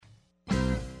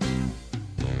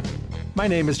My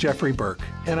name is Jeffrey Burke,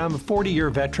 and I'm a 40-year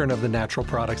veteran of the natural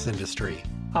products industry.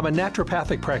 I'm a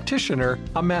naturopathic practitioner,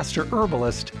 a master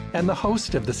herbalist, and the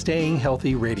host of the Staying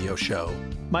Healthy radio show.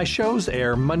 My shows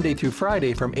air Monday through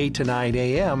Friday from 8 to 9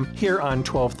 a.m. here on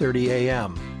 12:30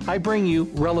 a.m. I bring you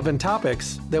relevant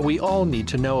topics that we all need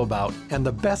to know about and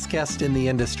the best guests in the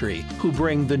industry who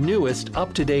bring the newest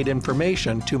up-to-date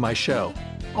information to my show.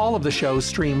 All of the shows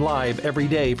stream live every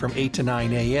day from 8 to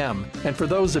 9 a.m. And for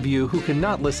those of you who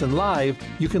cannot listen live,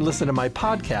 you can listen to my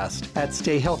podcast at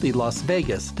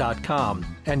stayhealthylasvegas.com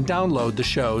and download the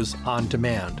shows on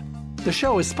demand. The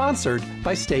show is sponsored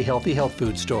by Stay Healthy Health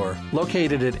Food Store,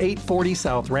 located at 840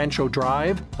 South Rancho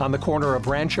Drive on the corner of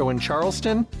Rancho and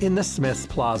Charleston in the Smiths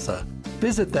Plaza.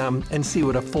 Visit them and see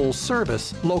what a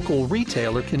full-service local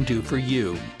retailer can do for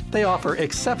you. They offer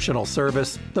exceptional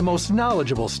service, the most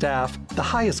knowledgeable staff, the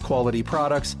highest quality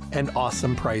products, and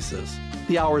awesome prices.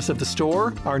 The hours of the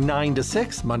store are 9 to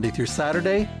 6, Monday through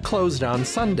Saturday, closed on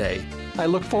Sunday. I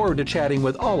look forward to chatting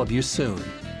with all of you soon.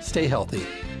 Stay healthy.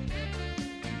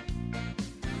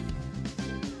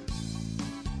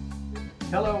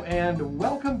 Hello and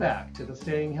welcome back to the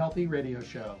Staying Healthy radio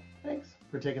show. Thanks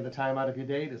for taking the time out of your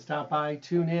day to stop by,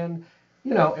 tune in,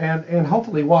 and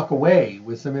hopefully walk away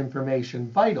with some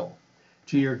information vital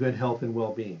to your good health and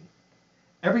well-being.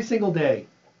 Every single day,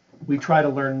 we try to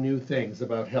learn new things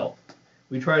about health.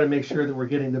 We try to make sure that we're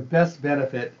getting the best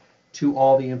benefit to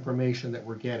all the information that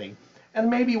we're getting. And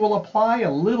maybe we'll apply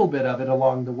a little bit of it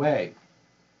along the way.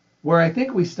 Where I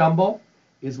think we stumble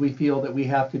is we feel that we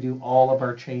have to do all of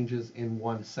our changes in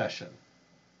one session.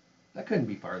 That couldn't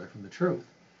be farther from the truth.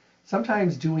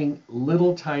 Sometimes doing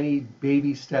little tiny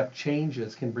baby step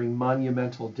changes can bring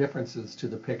monumental differences to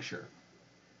the picture.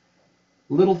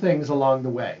 Little things along the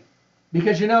way.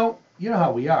 Because you know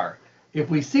how we are.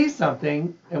 If we see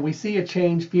something and we see a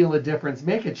change, feel a difference,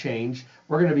 make a change,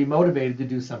 we're going to be motivated to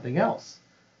do something else.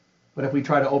 But if we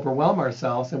try to overwhelm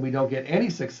ourselves and we don't get any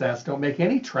success, don't make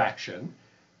any traction,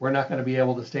 we're not going to be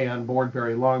able to stay on board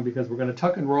very long because we're going to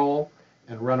tuck and roll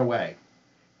and run away.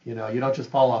 You don't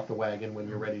just fall off the wagon when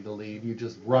you're ready to leave, you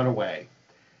just run away.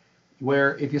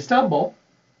 Where if you stumble,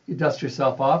 you dust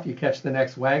yourself off, you catch the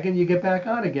next wagon, you get back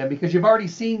on again because you've already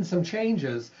seen some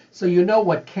changes, so you know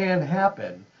what can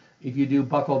happen if you do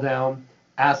buckle down,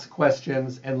 ask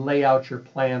questions, and lay out your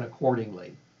plan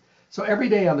accordingly. So every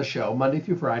day on the show, Monday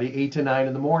through Friday, 8 to 9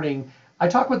 in the morning, I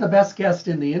talk with the best guest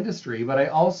in the industry, but I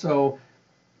also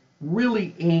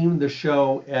really aim the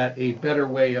show at a better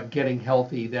way of getting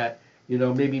healthy that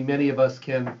maybe many of us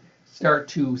can start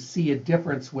to see a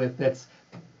difference with. That's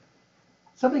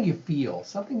something you feel,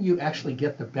 something you actually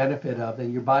get the benefit of,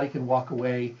 and your body can walk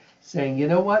away saying, you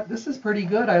know what, this is pretty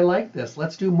good, I like this,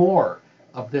 let's do more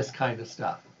of this kind of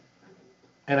stuff.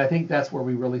 And I think that's where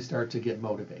we really start to get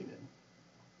motivated.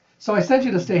 So I sent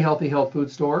you to Stay Healthy Health Food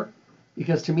Store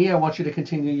because to me, I want you to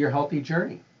continue your healthy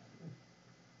journey.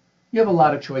 You have a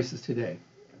lot of choices today.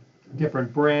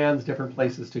 Different brands, different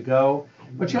places to go.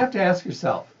 But you have to ask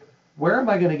yourself, where am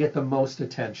I going to get the most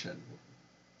attention?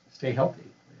 Stay healthy.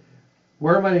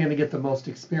 Where am I going to get the most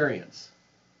experience?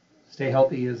 Stay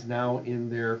Healthy is now in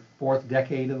their 4th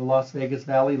decade in the Las Vegas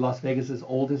Valley, Las Vegas's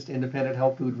oldest independent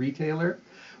health food retailer.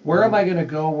 Where am I going to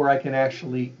go where I can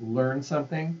actually learn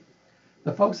something?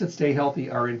 The folks at Stay Healthy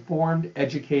are informed,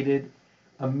 educated,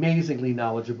 amazingly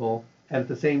knowledgeable, and at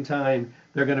the same time,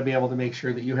 they're going to be able to make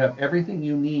sure that you have everything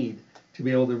you need to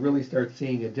be able to really start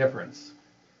seeing a difference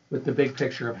with the big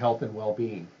picture of health and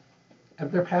well-being. And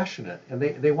they're passionate, and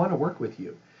they want to work with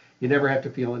you. You never have to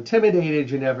feel intimidated.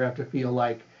 You never have to feel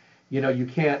like, you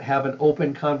can't have an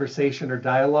open conversation or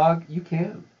dialogue. You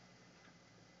can.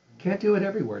 Can't do it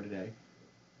everywhere today.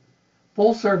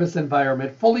 Full service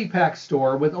environment, fully packed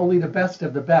store with only the best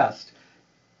of the best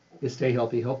is Stay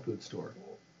Healthy Health Food Store.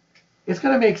 It's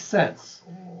going to make sense.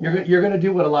 You're going to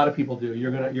do what a lot of people do.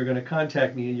 You're going to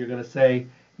contact me and you're going to say,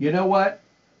 you know what?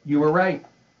 You were right.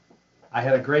 I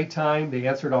had a great time. They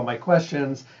answered all my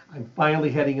questions. I'm finally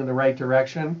heading in the right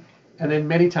direction. And then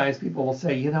many times people will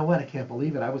say, you know what? I can't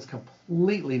believe it. I was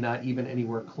completely not even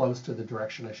anywhere close to the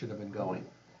direction I should have been going.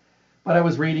 But I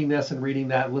was reading this and reading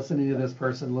that, listening to this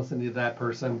person, listening to that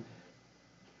person.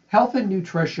 Health and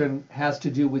nutrition has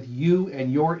to do with you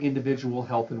and your individual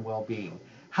health and well-being.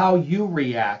 How you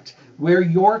react, where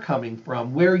you're coming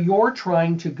from, where you're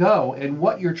trying to go, and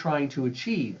what you're trying to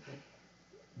achieve.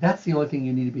 That's the only thing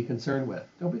you need to be concerned with.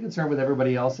 Don't be concerned with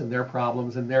everybody else and their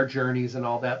problems and their journeys and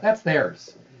all that. That's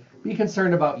theirs. Be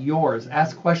concerned about yours.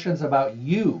 Ask questions about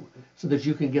you so that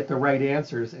you can get the right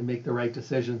answers and make the right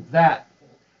decisions. That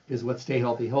is what Stay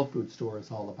Healthy Health Food Store is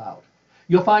all about.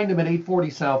 You'll find them at 840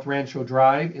 South Rancho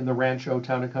Drive in the Rancho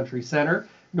Town and Country Center.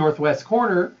 northwest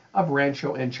corner of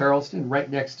Rancho and Charleston, right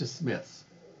next to Smith's.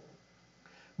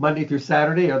 Monday through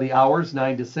Saturday are the hours,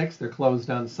 9 to 6. They're closed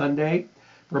on Sunday.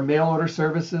 For mail order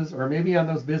services, or maybe on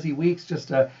those busy weeks, just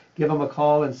to give them a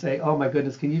call and say, oh my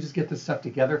goodness, can you just get this stuff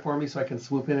together for me so I can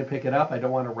swoop in and pick it up? I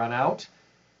don't want to run out.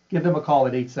 Give them a call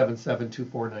at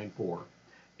 877-2494,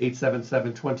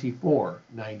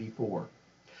 877-2494.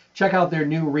 Check out their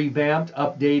new revamped,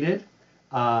 updated,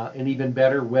 and even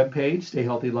better webpage,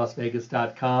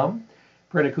 stayhealthylasvegas.com.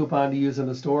 Print a coupon to use in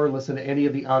the store, listen to any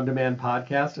of the on-demand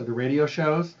podcasts or the radio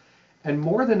shows. And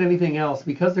more than anything else,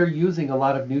 because they're using a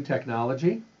lot of new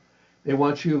technology, they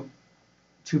want you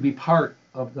to be part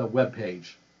of the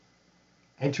webpage.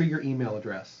 Enter your email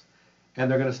address. And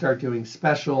they're going to start doing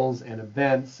specials and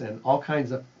events and all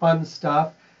kinds of fun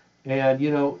stuff. And,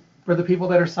 for the people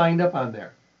that are signed up on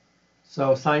there.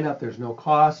 So sign up. There's no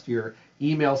cost. Your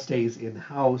email stays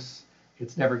in-house.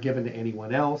 It's never given to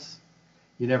anyone else.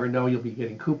 You never know, you'll be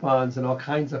getting coupons and all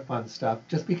kinds of fun stuff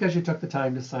just because you took the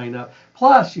time to sign up.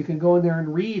 Plus, you can go in there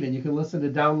and read, and you can listen to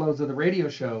downloads of the radio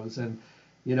shows and,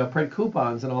 print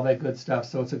coupons and all that good stuff.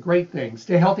 So it's a great thing.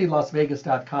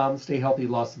 StayHealthyLasVegas.com,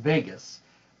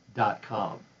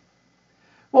 StayHealthyLasVegas.com.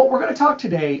 Well, we're going to talk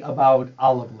today about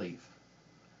olive leaf.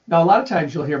 Now, a lot of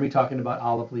times you'll hear me talking about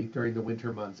olive leaf during the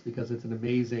winter months because it's an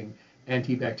amazing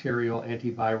antibacterial,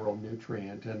 antiviral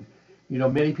nutrient. And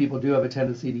many people do have a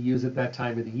tendency to use it that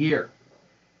time of the year.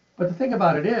 But the thing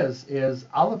about it is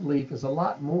olive leaf is a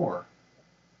lot more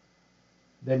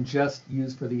than just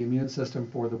used for the immune system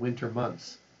for the winter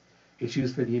months. It's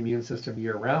used for the immune system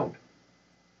year-round.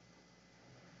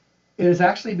 It has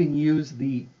actually been used,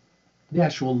 the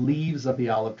actual leaves of the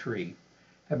olive tree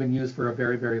have been used for a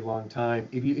very, very long time.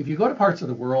 If you go to parts of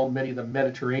the world, many of the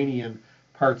Mediterranean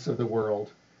parts of the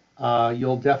world,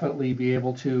 you'll definitely be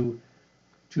able to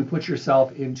put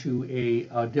yourself into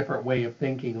a different way of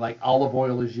thinking. Like olive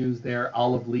oil is used there,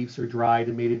 olive leaves are dried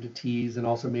and made into teas and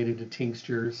also made into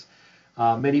tinctures.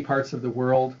 Many parts of the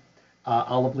world,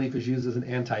 olive leaf is used as an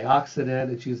antioxidant,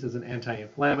 it's used as an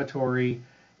anti-inflammatory,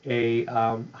 a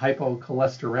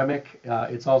hypocholesteremic.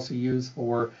 It's also used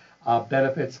for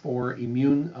benefits for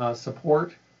immune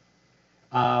support.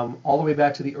 All the way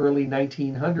back to the early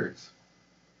 1900s.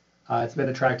 It's been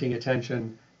attracting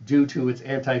attention due to its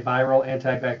antiviral,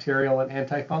 antibacterial, and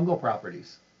antifungal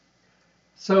properties.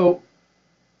 So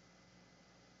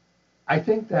I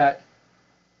think that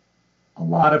a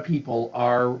lot of people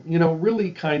are,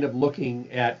 really kind of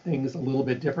looking at things a little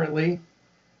bit differently.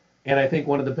 And I think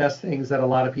one of the best things that a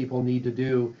lot of people need to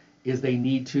do is they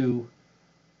need to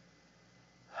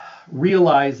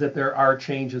realize that there are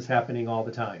changes happening all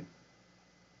the time.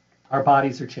 Our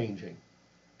bodies are changing.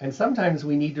 And sometimes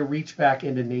we need to reach back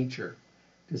into nature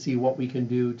to see what we can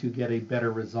do to get a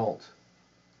better result.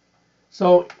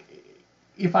 So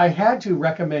if I had to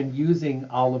recommend using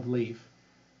olive leaf,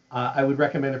 I would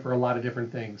recommend it for a lot of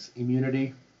different things.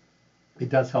 Immunity, it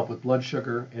does help with blood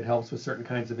sugar. It helps with certain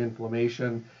kinds of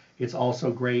inflammation. It's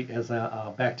also great as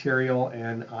a bacterial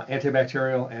and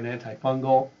antibacterial and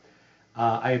antifungal.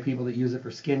 I have people that use it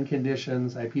for skin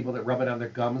conditions. I have people that rub it on their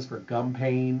gums for gum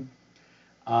pain.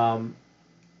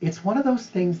 It's one of those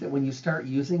things that when you start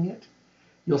using it,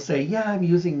 you'll say, yeah, I'm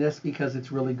using this because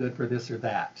it's really good for this or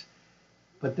that.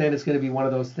 But then it's going to be one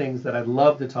of those things that I'd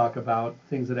love to talk about,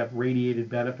 things that have radiated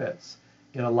benefits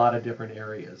in a lot of different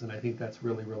areas. And I think that's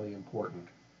really, really important.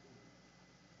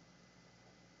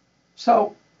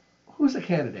 So who's a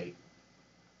candidate?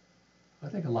 I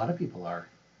think a lot of people are.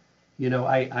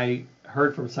 I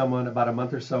heard from someone about a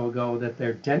month or so ago that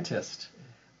their dentist,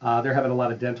 they're having a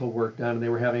lot of dental work done, and they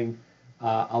were having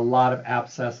a lot of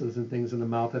abscesses and things in the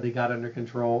mouth that they got under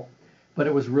control. But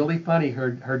it was really funny.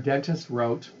 Her dentist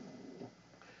wrote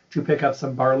to pick up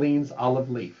some Barlean's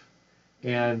olive leaf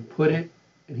and put it,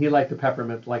 and he liked the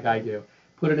peppermint like I do,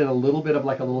 put it in a little bit of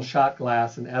like a little shot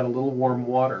glass and add a little warm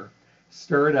water,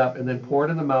 stir it up, and then pour it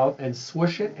in the mouth and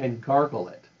swoosh it and gargle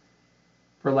it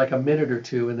for like a minute or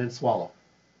two and then swallow.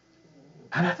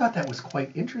 And I thought that was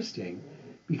quite interesting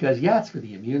because, yeah, it's for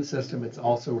the immune system. It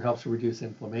also helps to reduce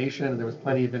inflammation, and there was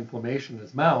plenty of inflammation in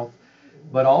his mouth.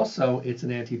 But also, it's an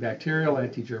antibacterial,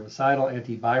 anti-germicidal,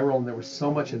 antiviral, and there was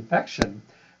so much infection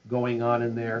going on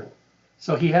in there.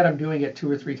 So he had him doing it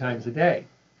 2 or 3 times a day.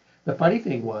 The funny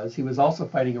thing was, he was also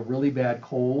fighting a really bad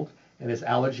cold, and his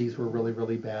allergies were really,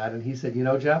 really bad. And he said,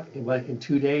 Jeff, in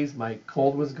 2 days, my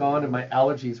cold was gone, and my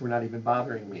allergies were not even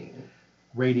bothering me.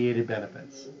 Radiated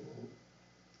benefits.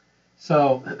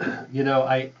 So,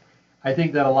 I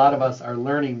think that a lot of us are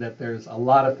learning that there's a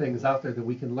lot of things out there that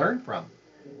we can learn from.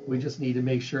 We just need to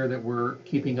make sure that we're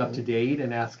keeping up to date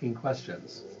and asking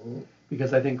questions.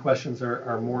 because I think questions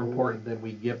are more important than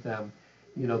we give them,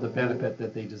 the benefit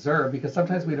that they deserve. Because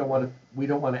sometimes we don't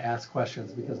want to ask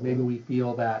questions because maybe we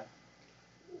feel that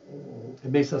it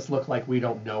makes us look like we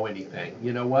don't know anything.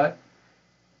 You know what?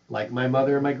 Like my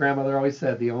mother and my grandmother always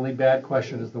said, the only bad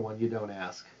question is the one you don't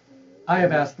ask. I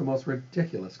have asked the most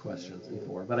ridiculous questions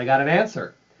before, but I got an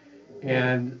answer.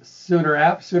 And sooner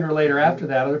or later after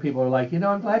that, other people are like,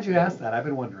 I'm glad you asked that. I've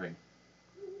been wondering.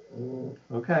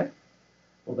 Okay.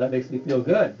 Well, that makes me feel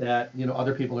good that,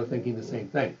 other people are thinking the same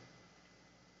thing.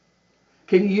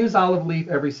 Can you use olive leaf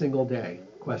every single day?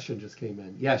 Question just came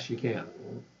in. Yes, you can.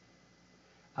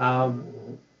 I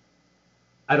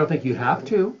don't think you have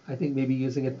to. I think maybe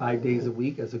using it 5 days a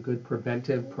week as a good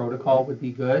preventive protocol would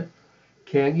be good.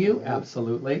 Can you?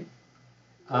 Absolutely.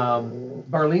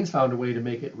 Barlean's found a way to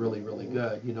make it really, really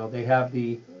good. They have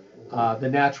the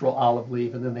natural olive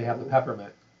leaf, and then they have the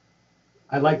peppermint.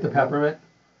 I like the peppermint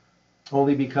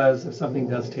only because if something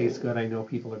does taste good, I know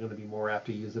people are going to be more apt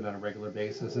to use it on a regular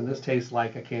basis. And this tastes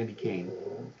like a candy cane.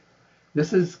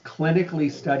 This is clinically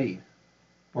studied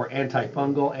for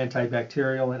antifungal,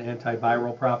 antibacterial, and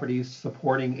antiviral properties,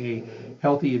 supporting a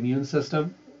healthy immune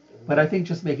system, but I think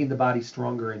just making the body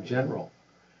stronger in general.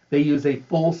 They use a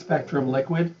full spectrum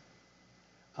liquid,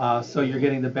 so you're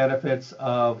getting the benefits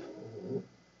of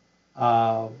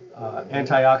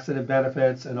antioxidant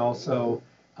benefits and also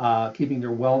keeping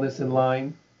their wellness in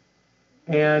line.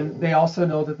 And they also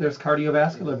know that there's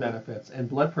cardiovascular benefits and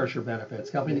blood pressure benefits,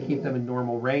 helping to keep them in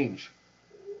normal range.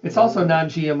 It's also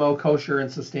non-GMO, kosher, and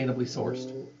sustainably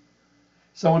sourced.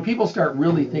 So when people start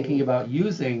really thinking about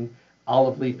using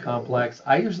olive leaf complex,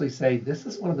 I usually say this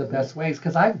is one of the best ways,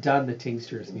 because I've done the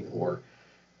tinctures before.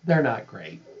 They're not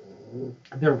great.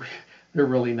 They're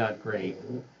really not great.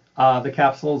 The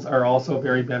capsules are also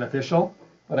very beneficial,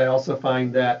 but I also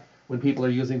find that when people are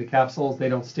using the capsules, they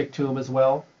don't stick to them as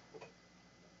well.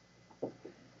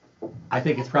 I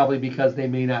think it's probably because they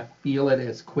may not feel it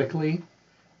as quickly.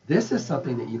 This is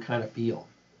something that you kind of feel.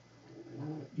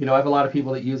 I have a lot of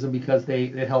people that use them because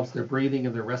it helps their breathing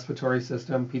and their respiratory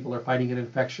system. People are fighting an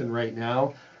infection right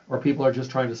now, or people are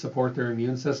just trying to support their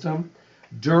immune system.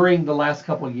 During the last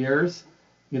couple of years,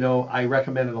 I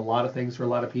recommended a lot of things for a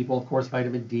lot of people. Of course,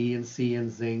 vitamin D and C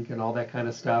and zinc and all that kind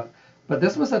of stuff. But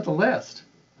this was at the list.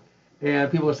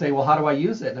 And people are saying, well, how do I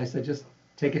use it? And I said, just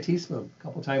take a teaspoon a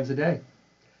couple times a day.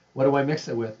 What do I mix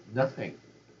it with? Nothing.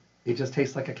 It just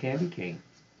tastes like a candy cane.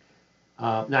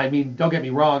 Now, I mean, don't get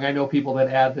me wrong. I know people that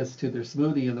add this to their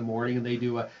smoothie in the morning, and they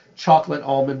do a chocolate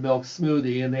almond milk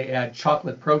smoothie, and they add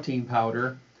chocolate protein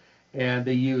powder, and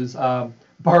they use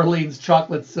Barlean's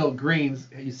chocolate silk greens.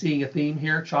 Are you seeing a theme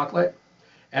here? Chocolate,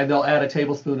 and they'll add a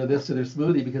tablespoon of this to their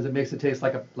smoothie because it makes it taste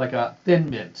like a thin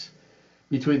mint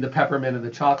between the peppermint and the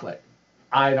chocolate.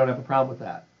 I don't have a problem with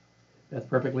that. That's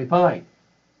perfectly fine.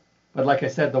 But like I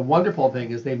said, the wonderful thing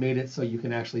is they made it so you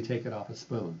can actually take it off a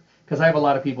spoon. Because I have a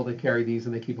lot of people that carry these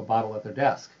and they keep a bottle at their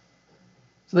desk.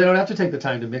 So they don't have to take the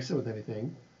time to mix it with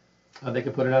anything. They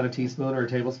can put it on a teaspoon or a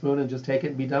tablespoon and just take it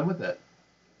and be done with it.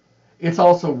 It's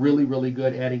also really, really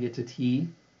good adding it to tea.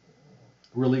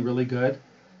 Really, really good.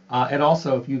 And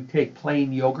also if you take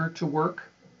plain yogurt to work,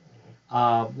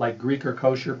 like Greek or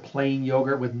kosher plain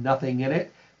yogurt with nothing in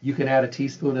it, you can add a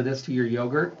teaspoon of this to your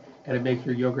yogurt and it makes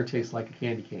your yogurt taste like a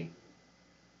candy cane.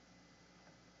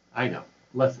 I know.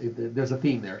 There's a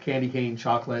theme there: candy cane,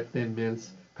 chocolate, thin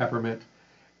mints, peppermint.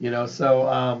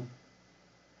 So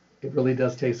it really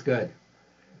does taste good.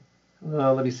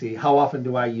 Let me see. How often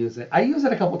do I use it? I use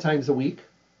it a couple times a week,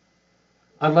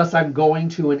 unless I'm going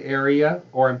to an area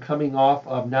or I'm coming off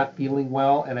of not feeling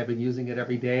well and I've been using it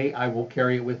every day. I will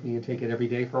carry it with me and take it every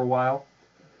day for a while.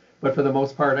 But for the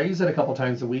most part, I use it a couple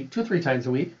times a week, 2-3 times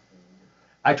a week.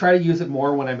 I try to use it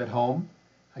more when I'm at home.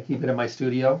 I keep it in my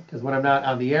studio because when I'm not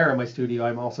on the air in my studio,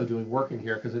 I'm also doing work in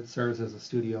here because it serves as a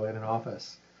studio and an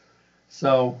office.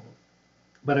 So,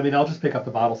 but I mean, I'll just pick up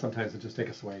the bottle sometimes and just take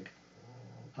a swig.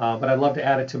 But I love to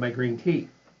add it to my green tea.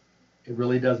 It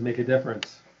really does make a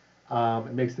difference.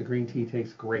 It makes the green tea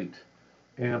taste great.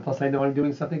 And plus I know I'm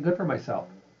doing something good for myself.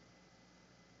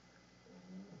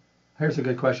 Here's a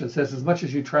good question. It says, as much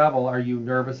as you travel, are you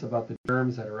nervous about the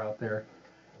germs that are out there?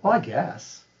 Well, I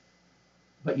guess.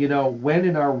 But when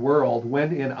in our world,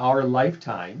 when in our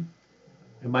lifetime,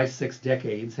 in my 6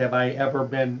 decades, have I ever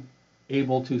been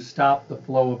able to stop the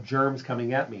flow of germs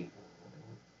coming at me?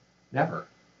 Never.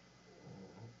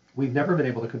 We've never been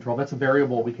able to control. That's a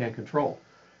variable we can't control.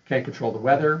 Can't control the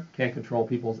weather, can't control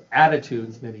people's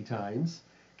attitudes many times,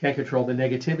 can't control the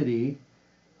negativity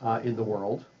in the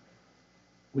world.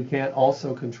 We can't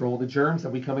also control the germs that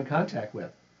we come in contact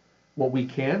with. What we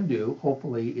can do,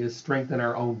 hopefully, is strengthen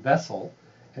our own vessel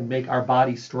and make our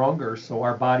body stronger so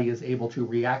our body is able to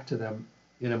react to them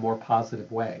in a more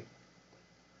positive way.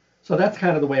 So that's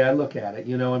kind of the way I look at it.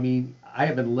 I mean, I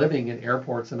have been living in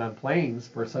airports and on planes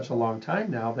for such a long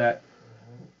time now that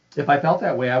if I felt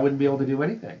that way, I wouldn't be able to do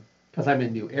anything because I'm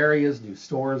in new areas, new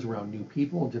stores, around new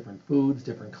people, different foods,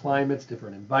 different climates,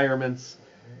 different environments,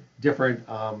 different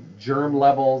germ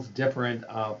levels, different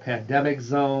pandemic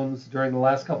zones during the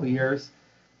last couple of years.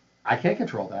 I can't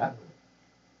control that.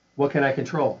 What can I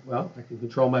control? Well, I can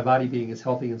control my body being as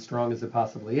healthy and strong as it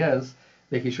possibly is,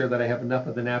 making sure that I have enough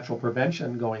of the natural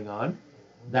prevention going on.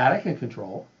 That I can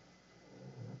control.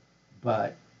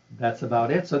 But that's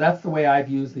about it. So that's the way I've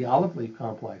used the olive leaf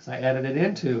complex. I added it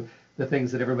into the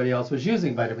things that everybody else was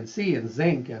using, vitamin C and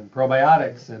zinc and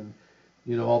probiotics and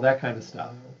all that kind of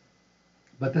stuff.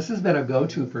 But this has been a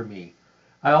go-to for me.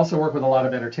 I also work with a lot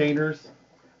of entertainers.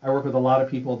 I work with a lot of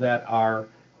people that are,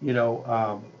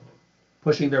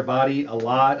 pushing their body a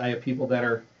lot. I have people that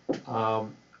are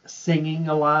singing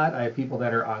a lot. I have people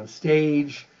that are on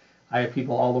stage. I have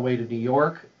people all the way to New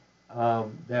York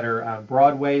that are on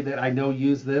Broadway that I know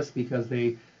use this because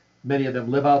many of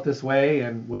them live out this way,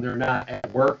 and when they're not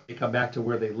at work, they come back to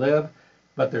where they live,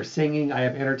 but they're singing. I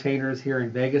have entertainers here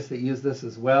in Vegas that use this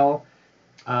as well.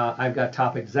 I've got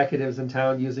top executives in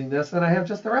town using this, and I have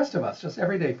just the rest of us, just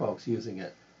everyday folks using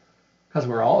it. Because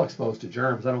we're all exposed to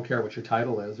germs. I don't care what your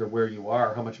title is or where you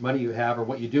are, how much money you have, or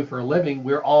what you do for a living.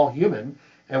 We're all human,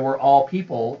 and we're all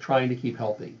people trying to keep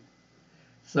healthy.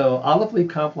 So Olive Leaf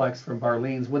Complex from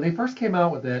Barlean's, when they first came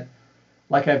out with it,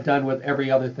 like I've done with every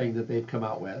other thing that they've come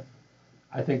out with,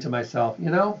 I think to myself,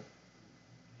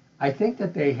 I think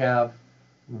that they have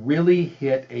really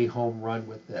hit a home run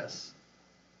with this.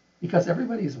 Because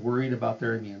everybody's worried about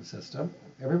their immune system.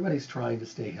 Everybody's trying to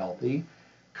stay healthy.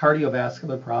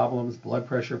 Cardiovascular problems, blood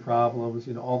pressure problems,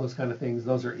 all those kind of things,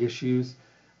 those are issues.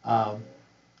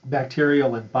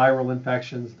 Bacterial and viral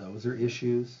infections, those are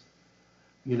issues.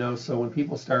 So when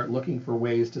people start looking for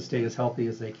ways to stay as healthy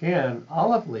as they can,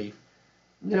 olive leaf,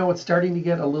 it's starting to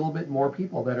get a little bit more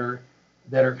people that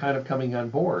are kind of coming on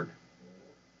board.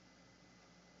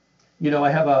 I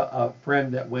have a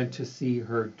friend that went to see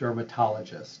her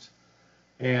dermatologist,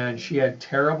 and she had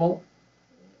terrible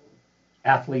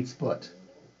athlete's foot.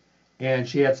 And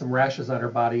she had some rashes on her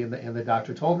body, and the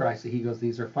doctor told her, he goes,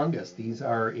 these are fungus. These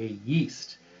are a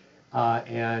yeast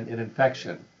and an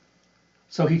infection.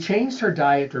 So he changed her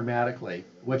diet dramatically,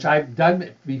 which I've done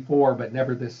before, but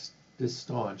never this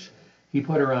staunch. He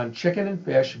put her on chicken and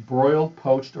fish, broiled,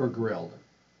 poached, or grilled,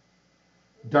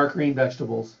 dark green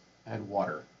vegetables, and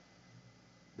water.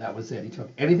 That was it. He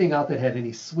took anything out that had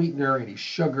any sweetener, any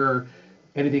sugar,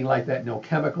 anything like that, no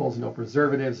chemicals, no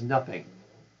preservatives, nothing.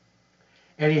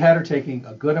 And he had her taking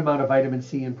a good amount of vitamin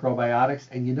C and probiotics.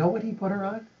 And you know what he put her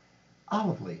on?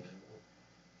 Olive leaf.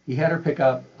 He had her pick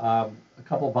up a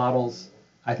couple bottles.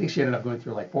 I think she ended up going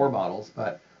through like 4 bottles,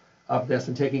 but of this,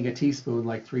 and taking a teaspoon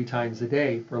like 3 times a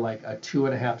day for like a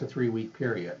 2.5 to 3 week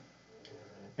period.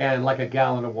 And like a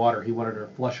gallon of water. He wanted her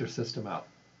to flush her system out.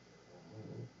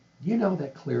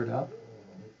 That cleared up.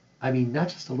 I mean, not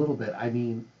just a little bit. I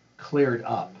mean, cleared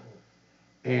up.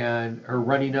 And her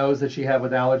runny nose that she had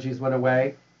with allergies went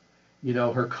away.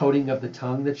 Her coating of the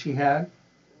tongue that she had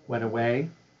went away.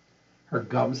 Her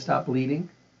gums stopped bleeding.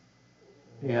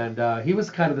 And he was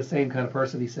kind of the same kind of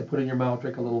person. He said, put it in your mouth,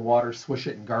 drink a little water, swish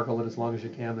it and gargle it as long as you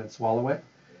can, then swallow it.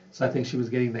 So I think she was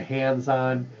getting the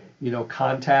hands-on,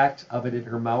 contact of it in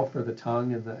her mouth for the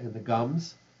tongue and the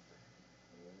gums.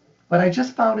 But I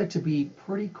just found it to be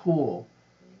pretty cool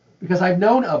because I've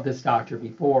known of this doctor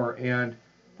before, and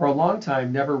for a long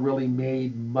time never really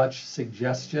made much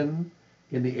suggestion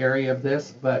in the area of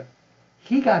this, but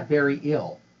he got very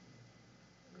ill.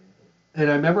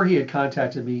 And I remember he had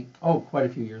contacted me, quite a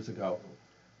few years ago,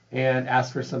 and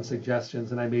asked for some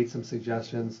suggestions, and I made some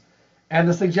suggestions, and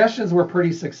the suggestions were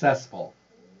pretty successful.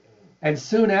 And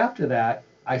soon after that,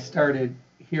 I started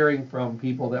hearing from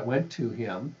people that went to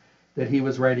him that he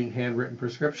was writing handwritten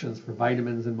prescriptions for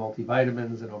vitamins and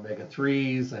multivitamins and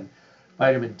omega-3s and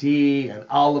vitamin D and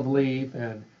olive leaf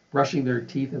and brushing their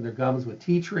teeth and their gums with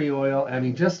tea tree oil. I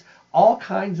mean, just all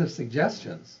kinds of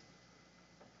suggestions.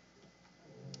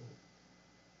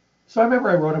 So I remember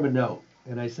I wrote him a note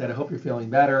and I said, I hope you're feeling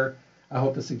better. I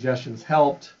hope the suggestions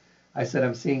helped. I said,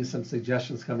 I'm seeing some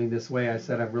suggestions coming this way. I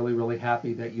said, I'm really, really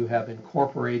happy that you have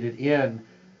incorporated in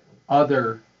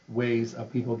other ways of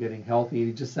people getting healthy.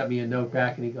 He just sent me a note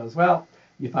back and he goes, well,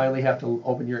 you finally have to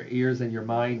open your ears and your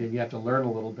mind and you have to learn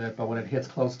a little bit, but when it hits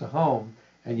close to home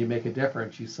and you make a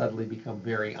difference, you suddenly become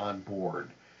very on board.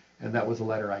 And that was a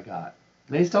letter I got.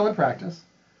 And he's still in practice.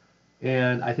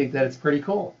 And I think that it's pretty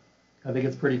cool. I think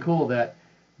it's pretty cool that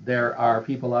there are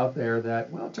people out there that,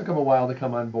 well, it took them a while to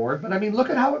come on board. But I mean, look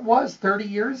at how it was 30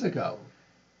 years ago.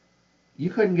 You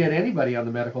couldn't get anybody on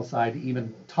the medical side to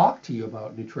even talk to you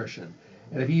about nutrition.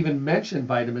 And if you even mentioned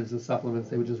vitamins and supplements,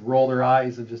 they would just roll their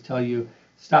eyes and just tell you,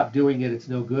 stop doing it, it's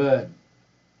no good.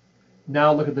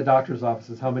 Now look at the doctor's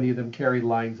offices. How many of them carry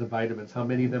lines of vitamins? How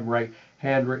many of them write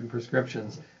handwritten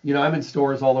prescriptions? You know, I'm in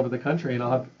stores all over the country, and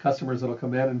I'll have customers that'll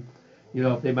come in and, you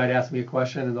know, if they might ask me a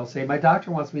question, and they'll say, my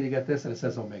doctor wants me to get this, and it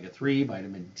says omega-3,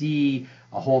 vitamin D,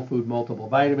 a whole food multiple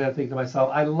vitamin. I think to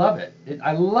myself, I love it.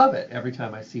 I love it every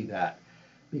time I see that,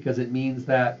 because it means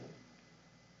that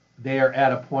they are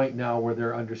at a point now where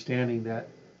they're understanding that,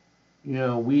 you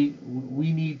know, we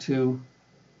need to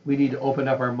open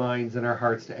up our minds and our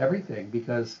hearts to everything,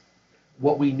 because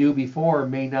what we knew before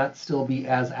may not still be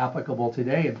as applicable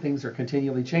today, and things are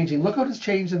continually changing. Look what has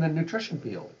changed in the nutrition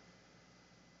field.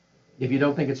 If you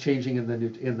don't think it's changing in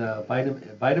the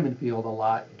vitamin field a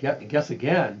lot, guess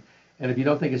again. And if you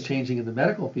don't think it's changing in the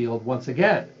medical field, once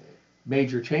again,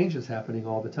 major changes happening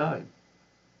all the time.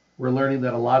 We're learning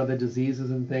that a lot of the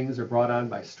diseases and things are brought on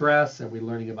by stress, and we're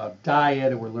learning about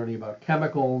diet, and we're learning about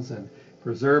chemicals and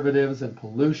preservatives and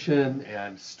pollution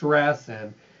and stress,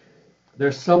 and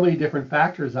there's so many different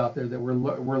factors out there that we're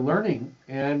learning,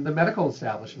 and the medical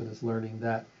establishment is learning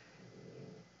that,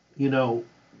 you know,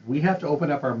 we have to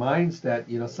open up our minds that,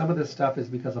 you know, some of this stuff is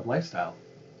because of lifestyle.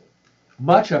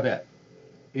 Much of it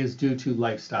is due to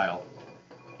lifestyle.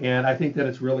 And I think that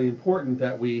it's really important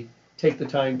that we take the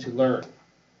time to learn.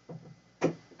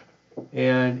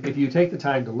 And if you take the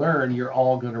time to learn, you're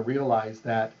all going to realize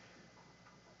that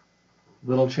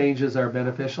little changes are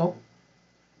beneficial.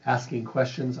 Asking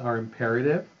questions are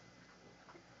imperative.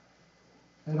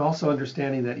 And also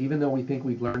understanding that even though we think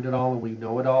we've learned it all and we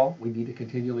know it all, we need to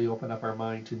continually open up our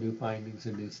mind to new findings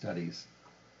and new studies.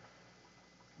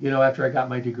 You know, after I got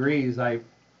my degrees, I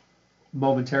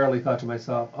momentarily thought to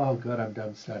myself, oh, good, I'm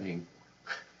done studying.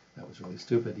 That was really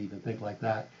stupid to even think like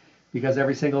that. Because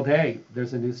every single day,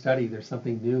 there's a new study, there's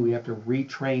something new. We have to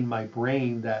retrain my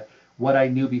brain that what I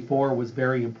knew before was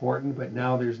very important, but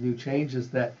now there's new changes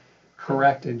that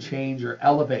correct and change or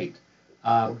elevate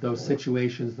those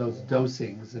situations, those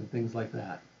dosings, and things like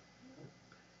that.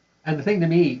 And the thing to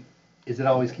me is it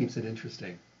always keeps it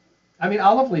interesting. I mean,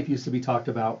 olive leaf used to be talked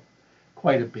about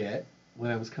quite a bit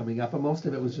when I was coming up, but most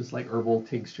of it was just like herbal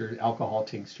tinctures, alcohol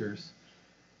tinctures,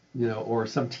 you know, or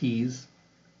some teas.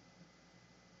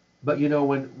 But you know,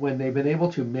 when they've been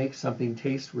able to make something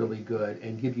taste really good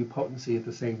and give you potency at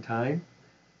the same time,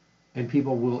 and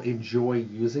people will enjoy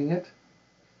using it,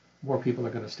 more people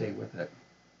are going to stay with it.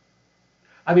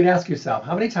 I mean, ask yourself,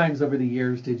 how many times over the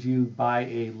years did you buy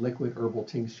a liquid herbal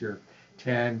tincture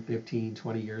 10, 15,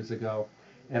 20 years ago,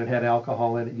 and it had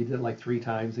alcohol in it? You did it like 3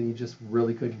 times, and you just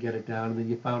really couldn't get it down, and then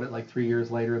you found it like 3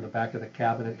 years later in the back of the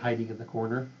cabinet hiding in the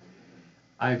corner?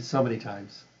 I've so many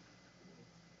times.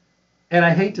 And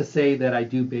I hate to say that I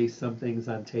do base some things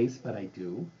on taste, but I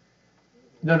do.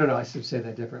 No, I should say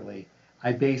that differently.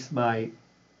 I base my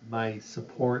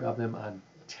support of them on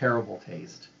terrible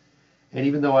taste. And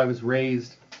even though I was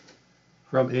raised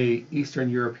from a Eastern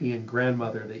European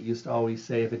grandmother that used to always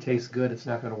say, if it tastes good, it's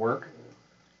not going to work,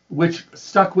 which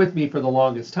stuck with me for the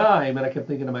longest time, and I kept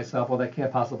thinking to myself, well, that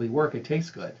can't possibly work, it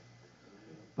tastes good.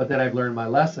 But then I've learned my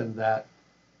lesson that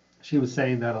she was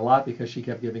saying that a lot because she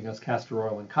kept giving us castor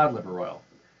oil and cod liver oil,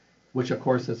 which of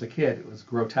course as a kid, it was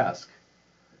grotesque,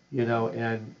 you know,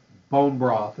 and bone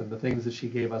broth and the things that she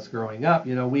gave us growing up,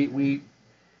 you know, we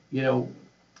you know,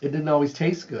 it didn't always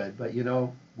taste good, but you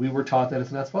know, we were taught that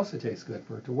it's not supposed to taste good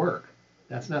for it to work.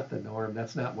 That's not the norm.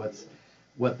 That's not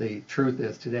what the truth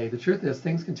is today. The truth is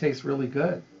things can taste really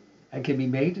good and can be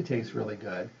made to taste really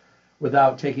good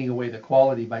without taking away the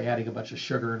quality by adding a bunch of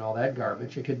sugar and all that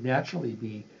garbage. It could naturally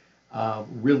be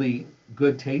really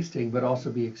good tasting, but also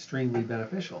be extremely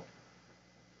beneficial.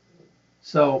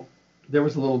 So there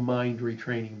was a little mind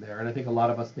retraining there, and I think a lot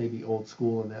of us may be old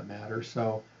school in that matter.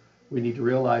 So we need to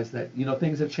realize that, you know,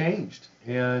 things have changed,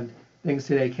 and things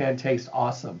today can taste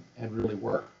awesome and really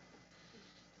work.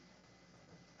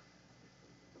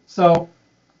 So,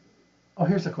 oh,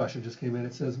 here's a question just came in.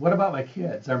 It says, what about my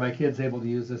kids? Are my kids able to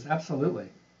use this? Absolutely.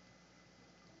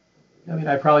 I mean,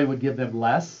 I probably would give them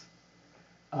less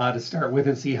to start with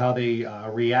and see how they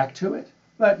react to it.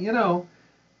 But, you know,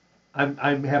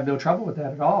 I have no trouble with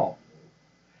that at all.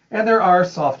 And there are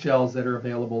soft gels that are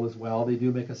available as well. They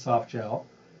do make a soft gel.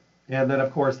 And then,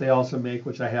 of course, they also make,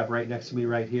 which I have right next to me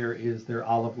right here, is their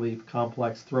olive leaf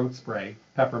complex throat spray,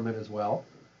 peppermint as well.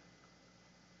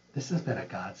 This has been a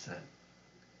godsend,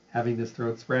 having this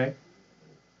throat spray.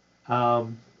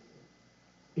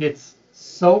 It's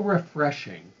so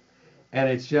refreshing. And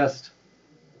it's just,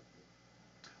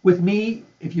 with me,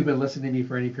 if you've been listening to me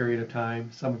for any period of time,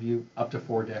 some of you up to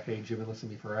 4 decades, you've been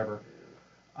listening to me forever.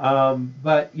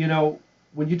 But, you know,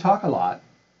 when you talk a lot,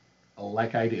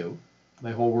 like I do,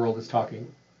 my whole world is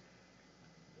talking,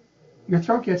 your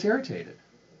throat gets irritated.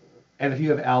 And if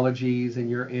you have allergies and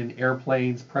you're in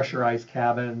airplanes, pressurized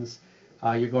cabins,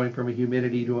 you're going from a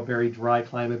humidity to a very dry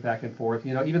climate back and forth,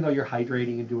 you know, even though you're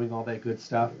hydrating and doing all that good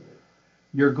stuff,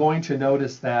 you're going to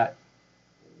notice that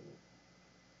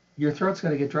your throat's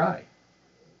going to get dry.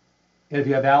 And if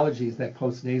you have allergies, that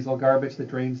post-nasal garbage that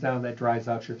drains down, that dries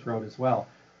out your throat as well.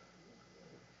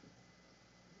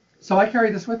 So I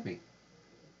carry this with me.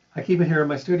 I keep it here in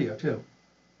my studio too.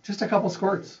 Just a couple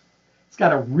squirts. It's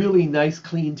got a really nice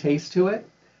clean taste to it,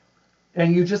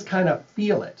 and you just kind of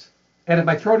feel it. And if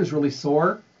my throat is really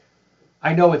sore,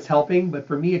 I know it's helping, but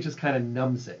for me it just kind of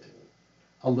numbs it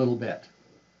a little bit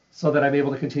so that I'm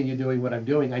able to continue doing what I'm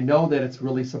doing. I know that it's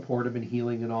really supportive and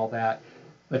healing and all that,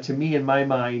 but to me, in my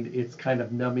mind, it's kind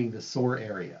of numbing the sore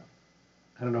area.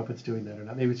 I don't know if it's doing that or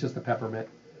not. Maybe it's just the peppermint,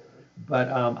 but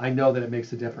I know that it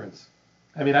makes a difference.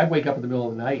 I mean, I'd wake up in the middle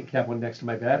of the night, have one next to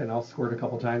my bed, and I'll squirt a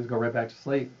couple times, go right back to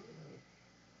sleep.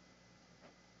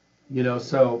 You know,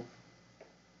 so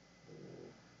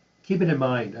keep it in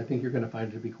mind. I think you're going to find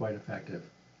it to be quite effective.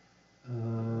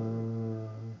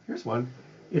 Here's one.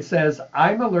 It says,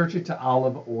 I'm allergic to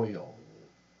olive oil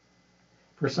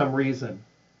for some reason.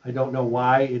 I don't know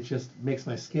why. It just makes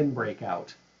my skin break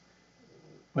out.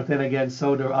 But then again,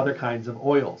 so do other kinds of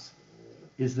oils.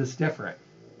 Is this different?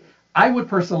 I would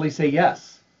personally say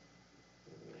yes.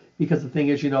 Because the thing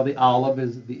is, you know, the olive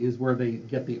is where they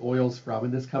get the oils from,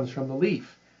 and this comes from the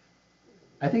leaf.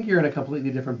 I think you're in a completely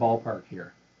different ballpark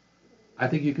here. I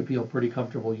think you could feel pretty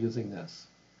comfortable using this.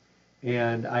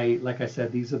 And like I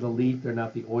said, these are the leaf, they're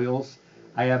not the oils.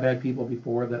 I have had people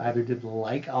before that either didn't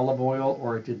like olive oil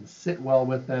or it didn't sit well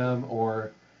with them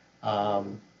or,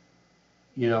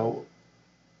 you know,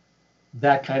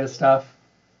 that kind of stuff.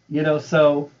 You know,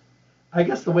 so I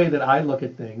guess the way that I look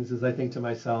at things is I think to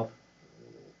myself,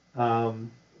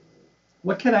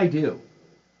 what can I do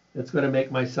that's going to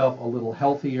make myself a little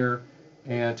healthier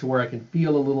and to where I can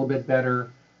feel a little bit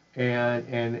better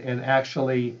and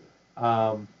actually,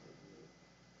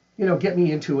 you know, get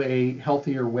me into a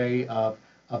healthier way of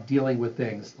dealing with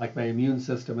things like my immune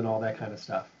system and all that kind of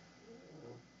stuff.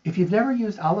 If you've never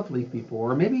used olive leaf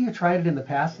before, or maybe you tried it in the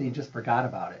past and you just forgot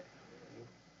about it,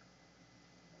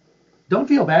 don't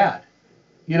feel bad.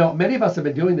 You know, many of us have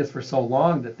been doing this for so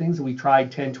long that things that we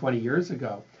tried 10, 20 years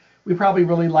ago, we probably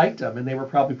really liked them and they were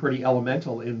probably pretty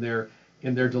elemental in their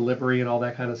delivery and all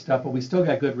that kind of stuff, but we still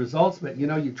got good results. But you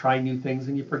know, you try new things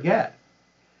and you forget.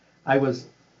 I was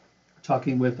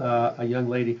talking with a young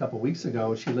lady a couple of weeks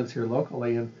ago. She lives here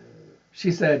locally, and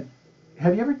she said,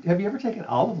 have you ever taken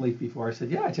olive leaf before? I said,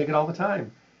 yeah, I take it all the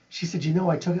time. She said, you know,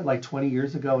 I took it like 20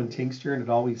 years ago in tincture and it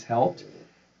always helped.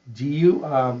 Do you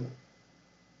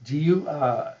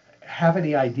have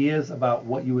any ideas about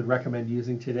what you would recommend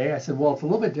using today? I said, well, it's a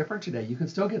little bit different today. You can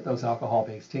still get those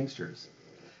alcohol-based tinctures.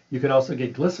 You can also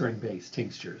get glycerin-based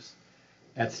tinctures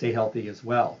at Stay Healthy as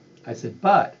well. I said,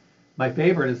 but my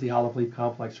favorite is the olive leaf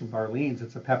complex from Barlean's.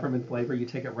 It's a peppermint flavor. You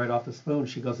take it right off the spoon.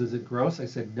 She goes, is it gross? I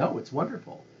said, no, it's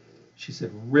wonderful. She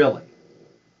said, really?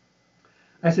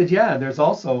 I said, yeah, and there's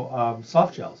also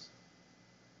soft gels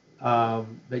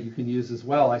that you can use as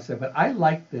well. I said, but I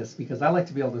like this because I like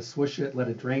to be able to swish it, let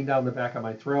it drain down the back of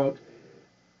my throat.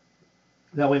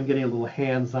 That way I'm getting a little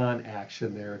hands-on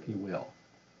action there, if you will.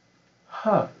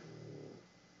 Huh.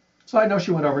 So I know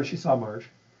she went over and she saw Marge.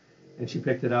 And she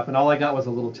picked it up, and all I got was a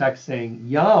little text saying,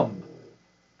 yum.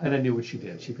 And I knew what she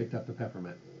did. She picked up the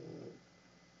peppermint.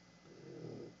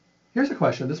 Here's a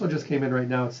question. This one just came in right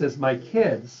now. It says, my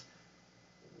kids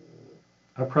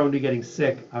are prone to getting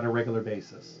sick on a regular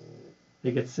basis.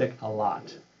 They get sick a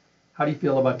lot. How do you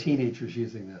feel about teenagers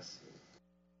using this?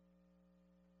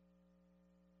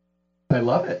 I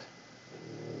love it.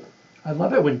 I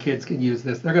love it when kids can use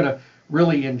this. They're going to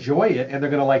really enjoy it, and they're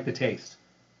going to like the taste.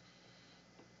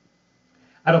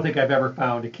 I don't think I've ever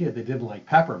found a kid that didn't like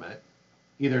peppermint,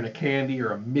 either in a candy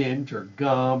or a mint or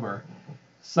gum or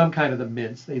some kind of the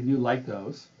mints. They do like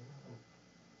those.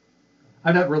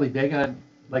 I'm not really big on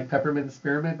like peppermint and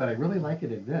spearmint, but I really like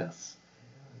it in this.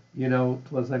 You know,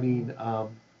 because I mean,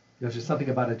 there's just something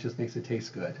about it just makes it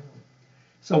taste good.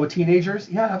 So with teenagers,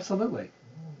 yeah, absolutely.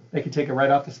 They can take it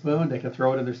right off the spoon. They can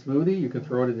throw it in their smoothie. You can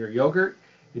throw it in their yogurt.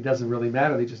 It doesn't really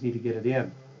matter. They just need to get it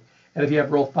in. And if you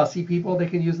have real fussy people, they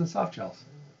can use the soft gels.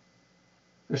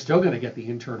 They're still going to get the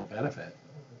internal benefit.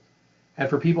 And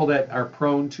for people that are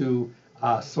prone to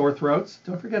sore throats,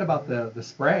 don't forget about the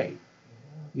spray.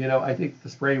 I think the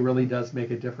spray really does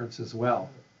make a difference as well.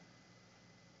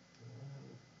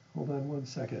 Hold on one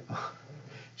second.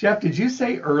 Jeff, did you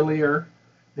say earlier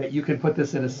that you can put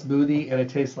this in a smoothie and it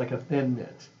tastes like a Thin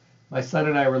Mint? My son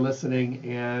and I were listening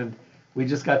and we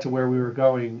just got to where we were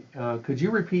going. Could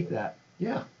you repeat that?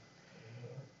 Yeah.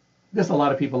 There's a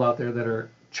lot of people out there that are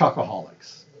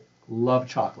chocoholics, love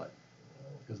chocolate.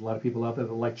 There's a lot of people out there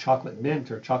that like chocolate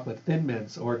mint or chocolate Thin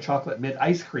Mints or chocolate mint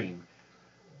ice cream.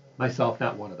 Myself,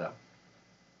 not one of them.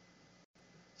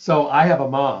 So I have a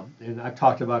mom, and I've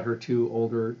talked about her two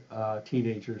older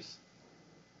teenagers.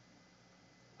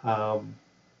 I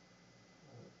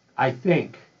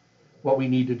think what we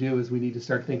need to do is we need to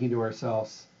start thinking to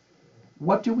ourselves,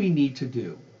 what do we need to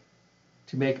do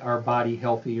to make our body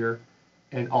healthier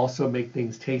and also make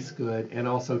things taste good and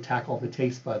also tackle the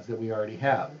taste buds that we already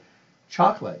have?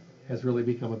 Chocolate has really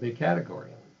become a big category.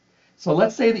 So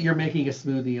let's say that you're making a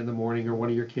smoothie in the morning, or one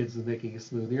of your kids is making a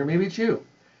smoothie, or maybe it's you,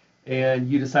 and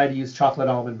you decide to use chocolate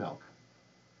almond milk,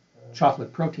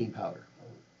 chocolate protein powder.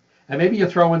 And maybe you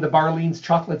throw in the Barlean's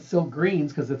chocolate silk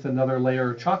greens because it's another layer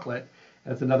of chocolate.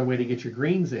 That's another way to get your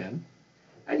greens in.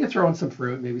 And you throw in some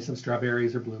fruit, maybe some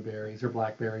strawberries or blueberries or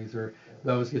blackberries or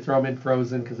those. You throw them in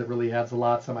frozen because it really adds a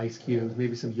lot, some ice cubes,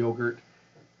 maybe some yogurt.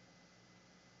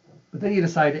 But then you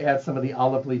decide to add some of the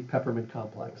olive leaf peppermint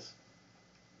complex.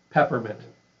 Peppermint,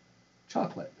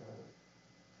 chocolate,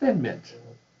 Thin Mint,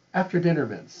 after dinner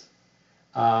mints.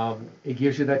 It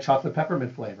gives you that chocolate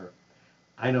peppermint flavor.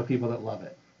 I know people that love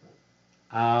it.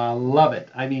 Love it.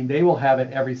 I mean, they will have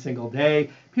it every single day.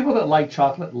 People that like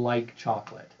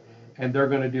chocolate. And they're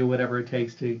going to do whatever it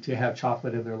takes to have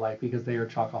chocolate in their life because they are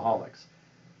chocoholics.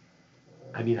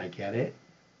 I mean, I get it.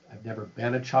 I've never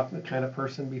been a chocolate kind of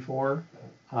person before.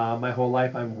 My whole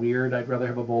life, I'm weird. I'd rather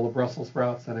have a bowl of Brussels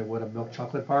sprouts than I would a milk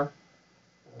chocolate bar.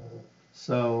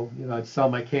 So, I'd sell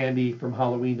my candy from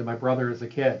Halloween to my brother as a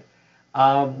kid.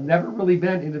 Never really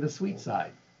been into the sweet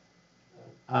side.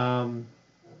 But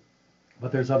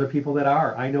there's other people that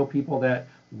are. I know people that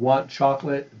want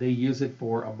chocolate. They use it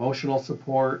for emotional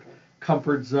support,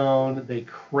 comfort zone. They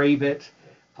crave it.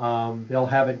 They'll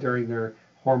have it during their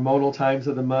hormonal times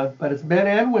of the month. But it's men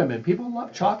and women. People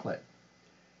love chocolate.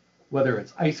 Whether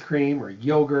it's ice cream or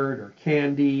yogurt or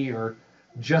candy or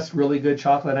just really good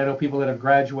chocolate. I know people that have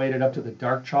graduated up to the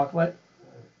dark chocolate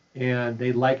and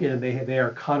they like it, and they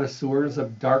are connoisseurs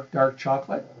of dark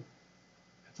chocolate.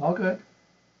 It's all good.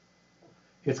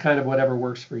 It's kind of whatever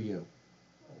works for you.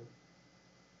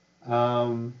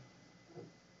 I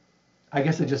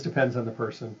guess it just depends on the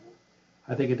person.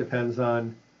 I think it depends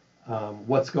on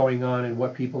what's going on and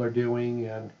what people are doing,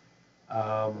 and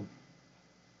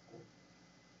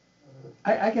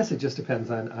I guess it just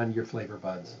depends on your flavor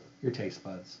buds, your taste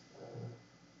buds.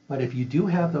 But if you do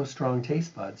have those strong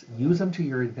taste buds, use them to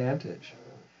your advantage.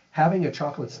 Having a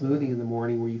chocolate smoothie in the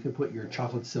morning where you can put your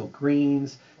chocolate silk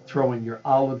greens, throw in your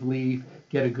olive leaf,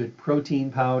 get a good protein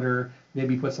powder,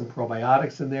 maybe put some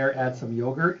probiotics in there, add some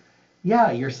yogurt.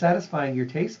 Yeah, you're satisfying your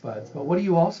taste buds, but what are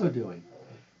you also doing?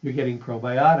 You're getting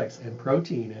probiotics and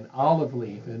protein and olive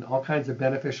leaf and all kinds of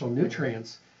beneficial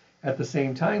nutrients at the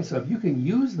same time. So if you can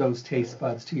use those taste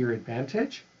buds to your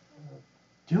advantage,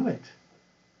 do it.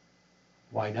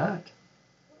 Why not?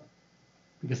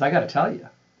 Because I got to tell you,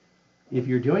 if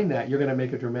you're doing that, you're going to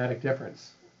make a dramatic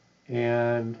difference.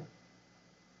 And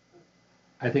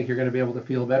I think you're going to be able to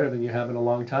feel better than you have in a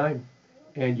long time.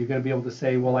 And you're going to be able to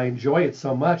say, well, I enjoy it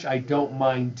so much, I don't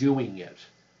mind doing it.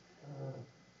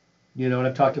 And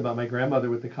I've talked about my grandmother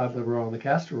with the cod liver oil and the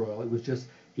castor oil. It was just,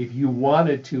 if you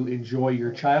wanted to enjoy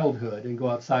your childhood and go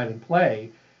outside and play,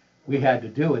 we had to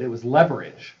do it. It was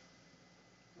leverage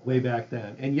way back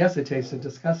then. And yes, it tasted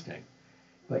disgusting.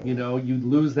 But, you'd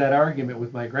lose that argument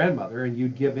with my grandmother and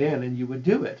you'd give in and you would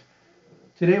do it.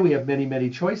 Today we have many, many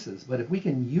choices. But if we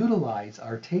can utilize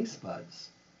our taste buds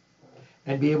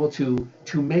and be able to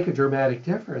make a dramatic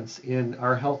difference in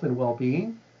our health and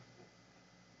well-being,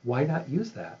 why not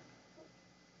use that?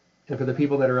 And for the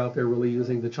people that are out there really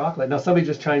using the chocolate. Now, somebody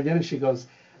just chimed in and she goes,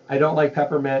 I don't like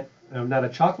peppermint. I'm not a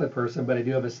chocolate person, but I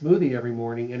do have a smoothie every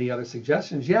morning. Any other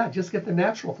suggestions? Yeah, just get the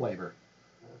natural flavor,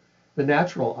 the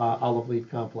natural olive leaf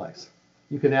complex.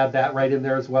 You can add that right in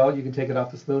there as well. You can take it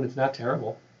off the spoon. It's not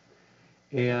terrible.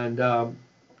 And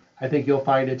I think you'll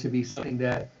find it to be something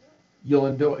that you'll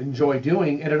enjoy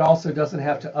doing. And it also doesn't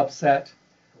have to upset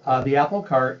the apple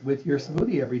cart with your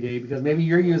smoothie every day, because maybe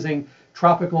you're using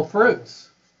tropical fruits.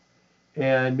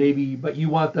 And but you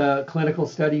want the clinical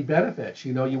study benefits.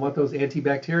 You want those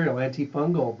antibacterial,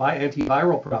 antifungal,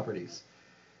 antiviral properties.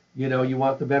 You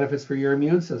want the benefits for your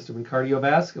immune system and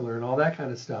cardiovascular and all that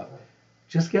kind of stuff.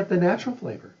 Just get the natural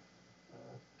flavor.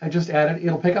 and just add it.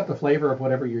 It'll pick up the flavor of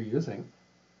whatever you're using.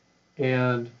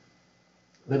 And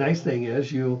the nice thing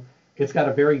is it's got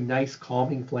a very nice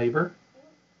calming flavor.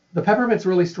 The peppermint's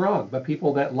really strong, but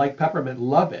people that like peppermint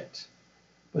love it.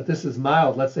 But this is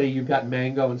mild. Let's say you've got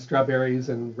mango and strawberries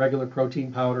and regular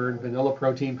protein powder and vanilla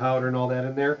protein powder and all that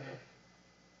in there.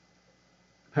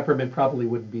 Peppermint probably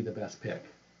wouldn't be the best pick.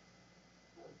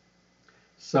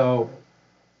 So,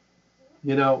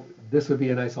 this would be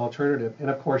a nice alternative. And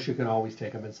of course, you can always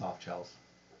take them in soft gels.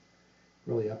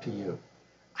 Really up to you.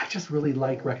 I just really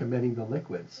like recommending the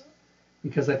liquids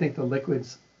because I think the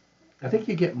liquids, I think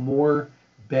you get more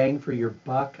bang for your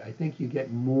buck. I think you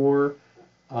get more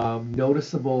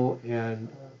noticeable and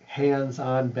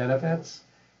hands-on benefits,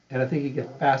 and I think you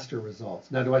get faster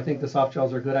results. Now, do I think the soft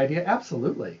gels are a good idea?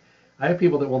 Absolutely. I have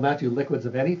people that will not do liquids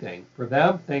of anything. For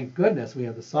them, thank goodness we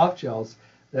have the soft gels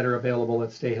that are available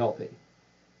that stay healthy.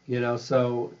 You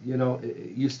still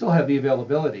have the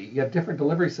availability. You have different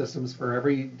delivery systems for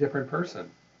every different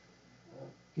person.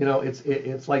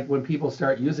 It's like when people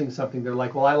start using something, they're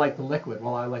like, well, I like the liquid.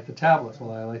 Well, I like the tablets.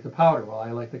 Well, I like the powder. Well,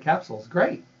 I like the capsules.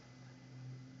 Great.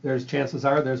 Chances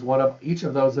are there's one of each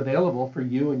of those available for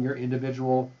you and your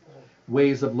individual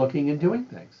ways of looking and doing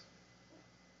things.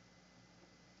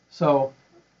 So,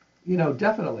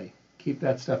 definitely keep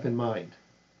that stuff in mind.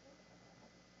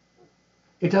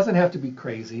 It doesn't have to be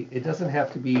crazy. It doesn't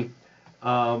have to be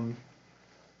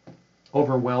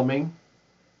overwhelming.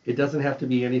 It doesn't have to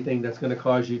be anything that's going to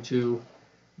cause you to,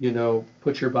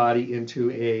 put your body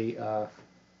into a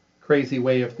crazy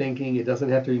way of thinking. It doesn't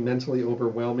have to be mentally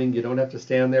overwhelming. You don't have to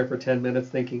stand there for 10 minutes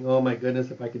thinking, oh my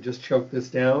goodness, if I could just choke this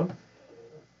down.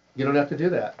 You don't have to do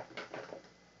that.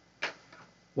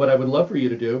 What I would love for you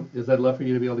to do is I'd love for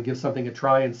you to be able to give something a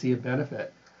try and see a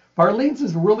benefit. Barleans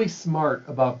is really smart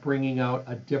about bringing out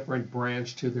a different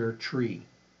branch to their tree.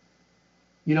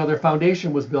 Their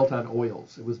foundation was built on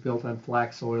oils. It was built on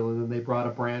flax oil, and then they brought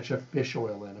a branch of fish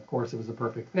oil in. Of course, it was a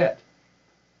perfect fit.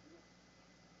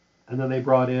 And then they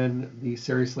brought in the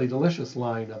Seriously Delicious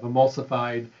line of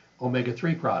emulsified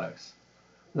omega-3 products.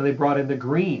 Then they brought in the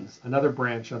greens, another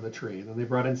branch on the tree. And then they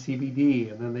brought in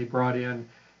CBD, and then they brought in,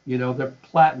 the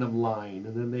platinum line,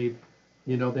 and then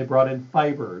they brought in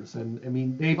fibers. And I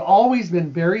mean, they've always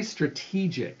been very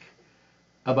strategic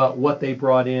about what they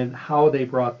brought in, how they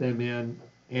brought them in,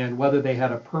 and whether they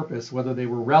had a purpose, whether they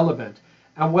were relevant,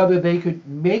 and whether they could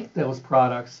make those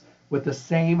products with the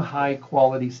same high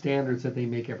quality standards that they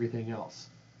make everything else.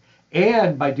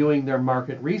 And by doing their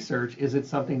market research, is it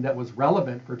something that was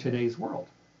relevant for today's world?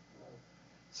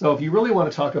 So if you really want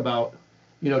to talk about,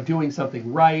 doing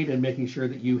something right and making sure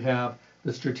that you have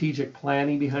the strategic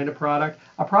planning behind a product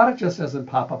just doesn't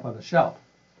pop up on the shelf.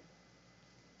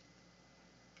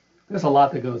 There's a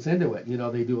lot that goes into it.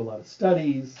 They do a lot of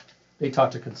studies, they talk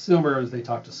to consumers, they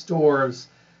talk to stores,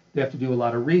 they have to do a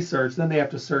lot of research, then they have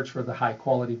to search for the high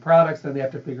quality products, then they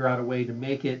have to figure out a way to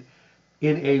make it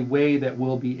in a way that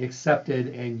will be accepted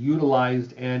and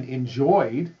utilized and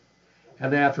enjoyed.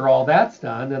 And then after all that's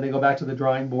done, then they go back to the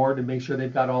drawing board and make sure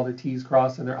they've got all their T's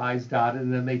crossed and their I's dotted,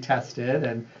 and then they test it,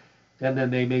 and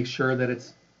then they make sure that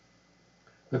it's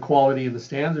the quality and the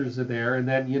standards are there, and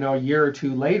then a year or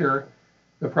two later,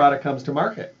 the product comes to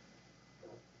market.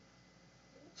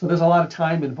 So there's a lot of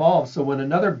time involved. So when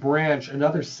another branch,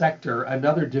 another sector,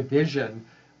 another division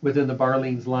within the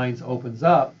Barleans lines opens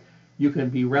up, you can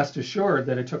be rest assured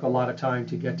that it took a lot of time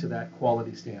to get to that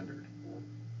quality standard.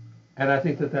 And I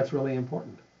think that that's really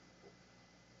important.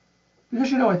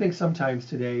 Because, I think sometimes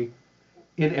today,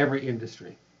 in every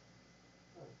industry,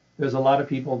 there's a lot of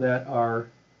people that are,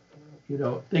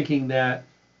 thinking that,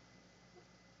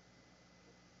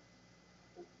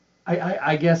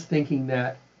 I guess thinking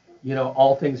that,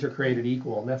 all things are created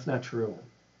equal, and that's not true.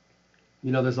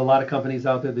 There's a lot of companies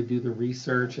out there that do the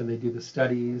research and they do the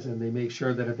studies, and they make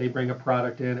sure that if they bring a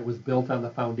product in, it was built on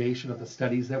the foundation of the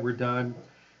studies that were done,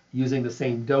 using the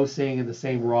same dosing and the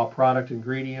same raw product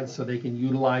ingredients, so they can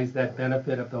utilize that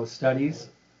benefit of those studies.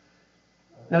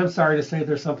 And I'm sorry to say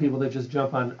there's some people that just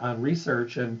jump on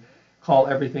research and call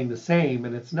everything the same,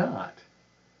 and it's not.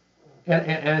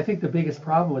 And I think the biggest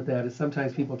problem with that is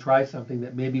sometimes people try something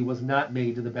that maybe was not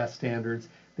made to the best standards.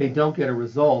 They don't get a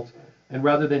result, and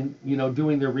rather than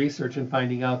doing their research and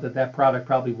finding out that that product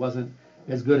probably wasn't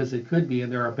as good as it could be,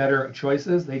 and there are better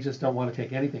choices, they just don't want to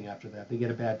take anything after that. They get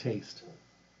a bad taste.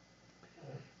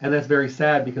 And that's very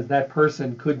sad, because that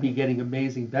person could be getting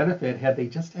amazing benefit had they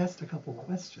just asked a couple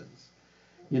questions.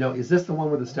 Is this the one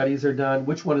where the studies are done?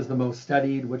 Which one is the most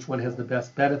studied? Which one has the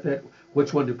best benefit?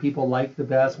 Which one do people like the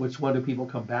best? Which one do people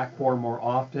come back for more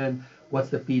often? What's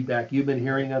the feedback you've been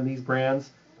hearing on these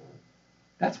brands?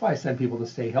 That's why I send people to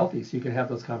Stay Healthy, so you can have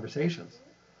those conversations.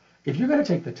 If you're going to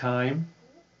take the time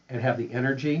and have the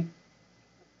energy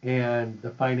and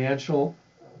the financial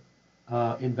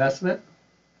investment,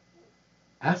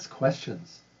 ask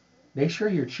questions. Make sure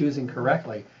you're choosing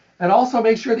correctly. And also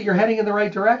make sure that you're heading in the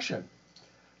right direction.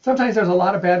 Sometimes there's a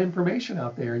lot of bad information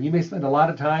out there, and you may spend a lot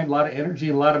of time, a lot of energy,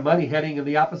 and a lot of money heading in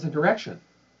the opposite direction.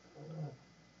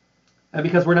 And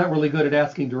because we're not really good at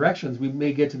asking directions, we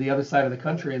may get to the other side of the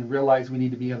country and realize we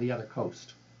need to be on the other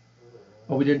coast.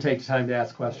 But we didn't take the time to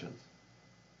ask questions.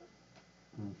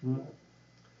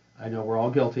 I know we're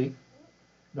all guilty.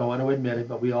 Don't want to admit it,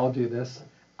 but we all do this.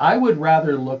 I would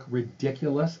rather look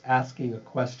ridiculous asking a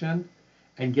question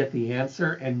and get the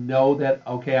answer and know that,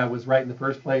 okay, I was right in the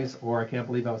first place, or I can't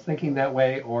believe I was thinking that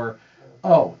way, or,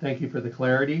 oh, thank you for the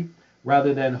clarity,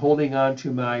 rather than holding on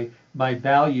to my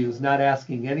values, not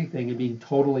asking anything and being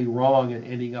totally wrong and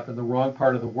ending up in the wrong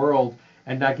part of the world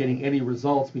and not getting any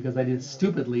results because I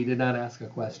did not ask a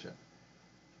question.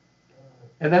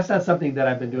 And that's not something that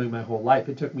I've been doing my whole life.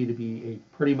 It took me to be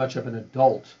a pretty much of an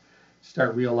adult to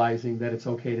start realizing that it's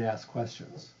okay to ask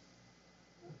questions.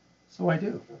 So I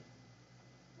do.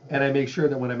 And I make sure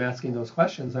that when I'm asking those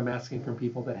questions, I'm asking from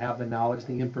people that have the knowledge,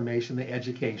 the information, the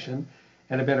education,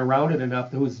 and have been around it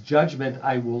enough whose judgment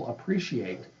I will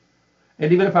appreciate.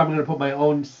 And even if I'm going to put my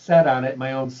own set on it,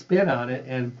 my own spin on it,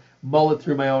 and mull it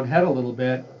through my own head a little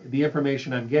bit, the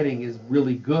information I'm getting is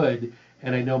really good,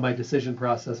 and I know my decision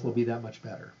process will be that much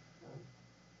better.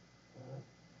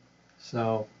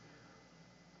 So,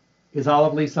 is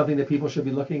olive leaf something that people should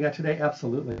be looking at today?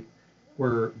 Absolutely.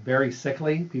 We're very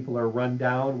sickly. People are run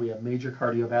down. We have major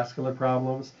cardiovascular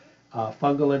problems.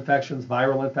 Fungal infections,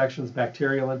 viral infections,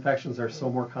 bacterial infections are so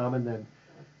more common than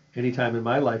any time in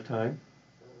my lifetime.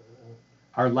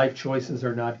 Our life choices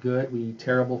are not good. We eat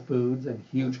terrible foods and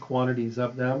huge quantities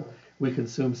of them. We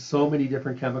consume so many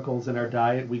different chemicals in our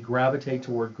diet. We gravitate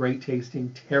toward great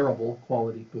tasting, terrible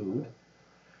quality food.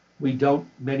 We don't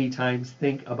many times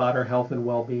think about our health and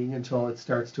well-being until it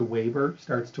starts to waver,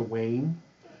 starts to wane,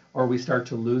 or we start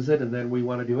to lose it, and then we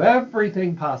want to do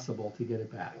everything possible to get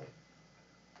it back.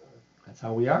 That's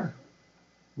how we are.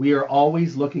 We are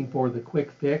always looking for the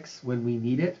quick fix when we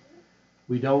need it.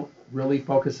 We don't really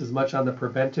focus as much on the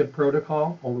preventive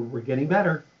protocol, although we're getting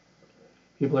better.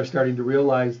 People are starting to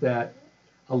realize that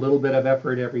a little bit of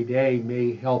effort every day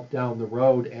may help down the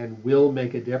road and will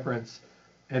make a difference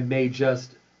and may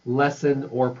just lessen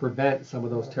or prevent some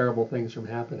of those terrible things from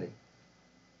happening.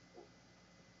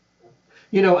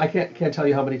 You know, I can't tell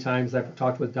you how many times I've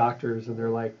talked with doctors and they're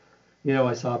like, you know,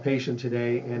 I saw a patient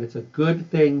today and it's a good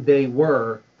thing they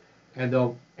were, and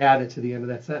they'll add it to the end of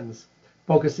that sentence,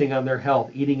 focusing on their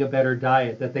health, eating a better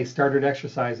diet, that they started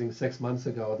exercising 6 months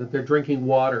ago, that they're drinking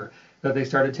water, that they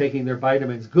started taking their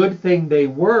vitamins. Good thing they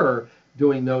were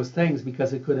doing those things,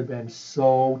 because it could have been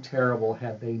so terrible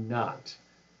had they not.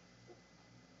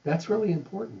 That's really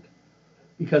important,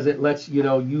 because it lets you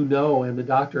know, and the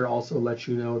doctor also lets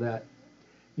you know that,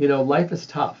 life is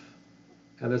tough.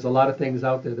 And there's a lot of things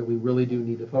out there that we really do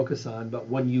need to focus on. But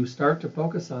when you start to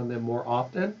focus on them more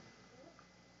often,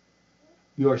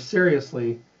 you are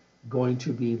seriously going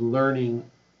to be learning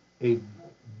a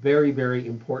very, very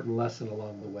important lesson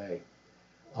along the way.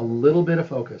 A little bit of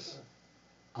focus,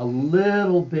 a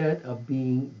little bit of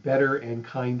being better and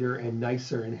kinder and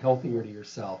nicer and healthier to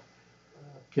yourself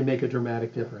can make a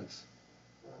dramatic difference.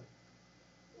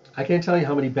 I can't tell you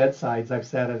how many bedsides I've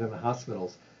sat at in the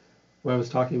hospitals where I was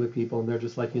talking with people and they're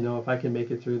just like, if I can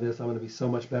make it through this, I'm going to be so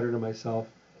much better to myself.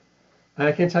 And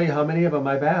I can't tell you how many of them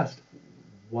I've asked,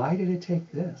 why did it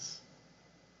take this?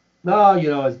 No, I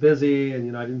was busy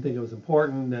and, I didn't think it was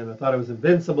important and I thought I was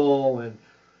invincible and,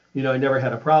 I never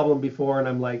had a problem before. And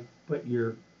I'm like, but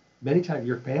many times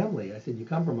your family. I said, you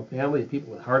come from a family of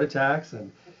people with heart attacks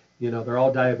and, they're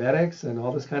all diabetics and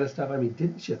all this kind of stuff. I mean,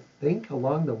 didn't you think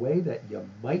along the way that you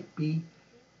might be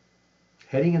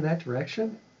heading in that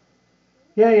direction?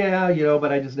 Yeah,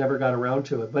 but I just never got around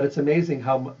to it. But it's amazing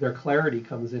how their clarity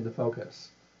comes into focus,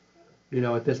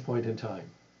 at this point in time.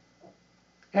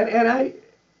 And I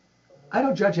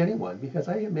don't judge anyone, because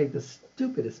I have made the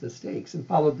stupidest mistakes and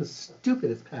followed the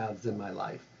stupidest paths in my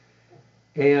life.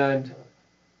 And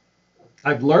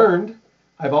I've learned.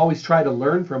 I've always tried to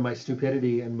learn from my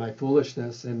stupidity and my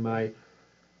foolishness and my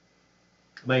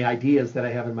ideas that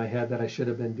I have in my head that I should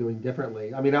have been doing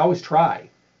differently. I mean, I always try.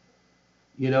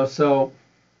 So,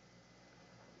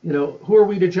 who are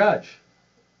we to judge?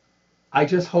 I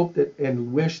just hope that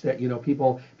and wish that,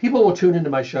 people will tune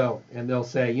into my show and they'll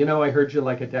say, I heard you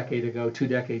like a decade ago, 2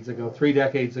 decades ago, 3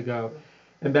 decades ago.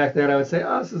 And back then I would say,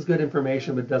 oh, this is good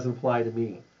information, but it doesn't apply to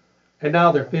me. And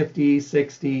now they're 50,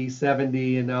 60,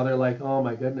 70, and now they're like, oh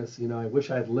my goodness, I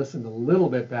wish I had listened a little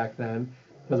bit back then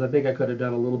because I think I could have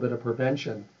done a little bit of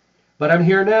prevention. But I'm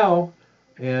here now,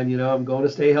 and I'm going to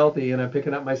stay healthy, and I'm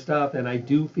picking up my stuff, and I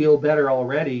do feel better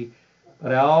already.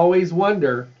 But I always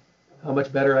wonder how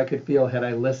much better I could feel had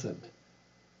I listened.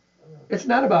 It's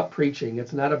not about preaching.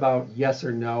 It's not about yes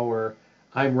or no or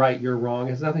I'm right, you're wrong.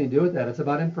 It has nothing to do with that. It's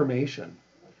about information.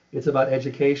 It's about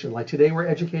education. Like today, we're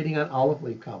educating on olive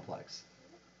leaf complex.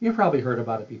 You've probably heard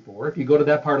about it before. If you go to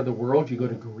that part of the world, you go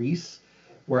to Greece,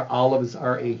 where olives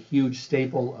are a huge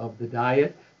staple of the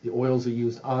diet. The oils are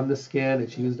used on the skin.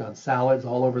 It's used on salads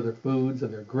all over their foods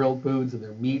and their grilled foods and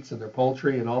their meats and their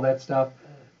poultry and all that stuff.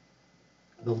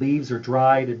 The leaves are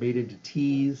dried and made into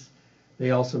teas.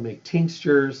 They also make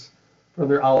tinctures from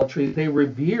their olive trees. They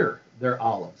revere their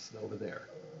olives over there,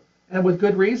 and with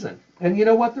good reason. And you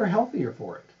know what? They're healthier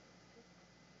for it.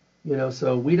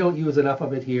 So we don't use enough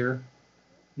of it here.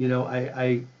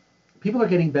 People are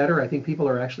getting better. I think people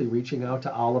are actually reaching out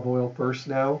to olive oil first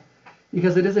now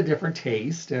because it is a different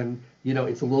taste and,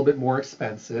 it's a little bit more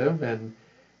expensive and,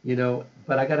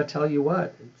 but I got to tell you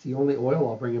what, it's the only oil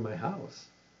I'll bring in my house.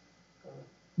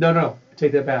 No,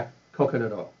 take that back.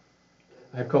 Coconut oil.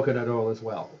 I have coconut oil as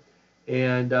well.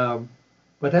 And,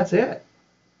 but that's it.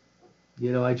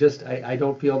 I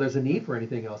don't feel there's a need for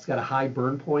anything else. It's got a high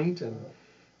burn point and,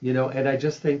 and I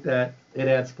just think that it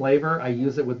adds flavor. I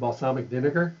use it with balsamic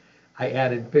vinegar. I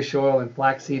add in fish oil and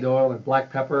flaxseed oil and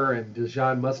black pepper and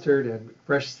Dijon mustard and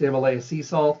fresh Himalaya sea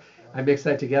salt. I mix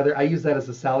that together. I use that as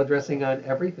a salad dressing on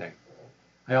everything.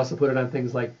 I also put it on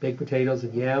things like baked potatoes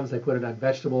and yams. I put it on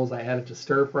vegetables. I add it to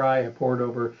stir fry. I pour it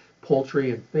over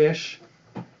poultry and fish.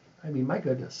 I mean, my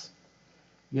goodness.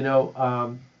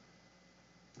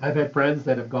 I've had friends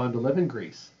that have gone to live in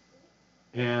Greece,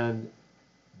 and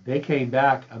they came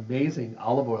back amazing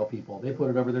olive oil people. They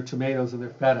put it over their tomatoes and their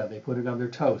feta. They put it on their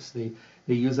toast. They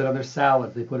use it on their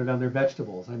salads. They put it on their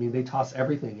vegetables. I mean, they toss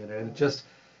everything in it, and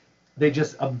they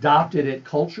just adopted it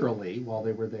culturally while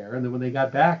they were there. And then when they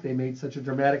got back, they made such a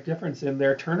dramatic difference in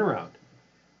their turnaround.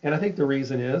 And I think the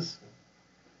reason is,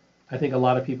 I think a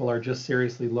lot of people are just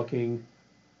seriously looking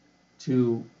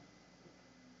to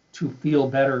feel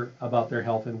better about their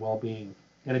health and well-being.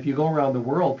 And if you go around the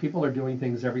world, people are doing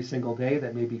things every single day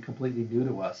that may be completely new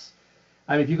to us.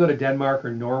 I mean, if you go to Denmark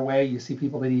or Norway, you see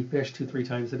people that eat fish 2-3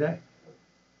 times a day.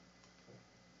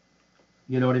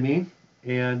 You know what I mean?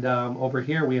 And over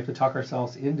here, we have to talk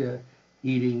ourselves into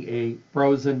eating a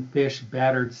frozen fish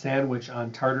battered sandwich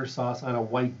on tartar sauce on a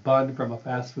white bun from a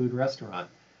fast food restaurant.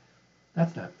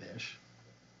 That's not fish.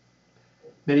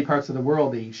 Many parts of the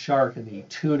world, they eat shark and they eat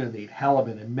tuna, and they eat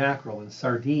halibut and mackerel and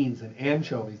sardines and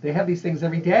anchovies. They have these things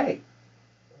every day.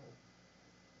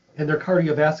 And they're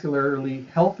cardiovascularly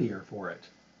healthier for it.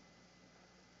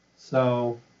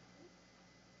 So,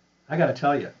 I got to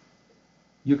tell you,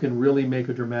 you can really make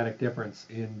a dramatic difference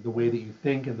in the way that you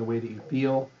think and the way that you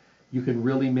feel. You can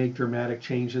really make dramatic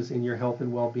changes in your health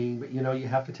and well-being, but you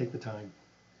have to take the time.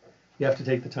 You have to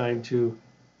take the time to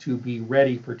be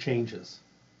ready for changes.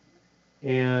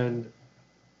 And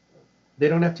they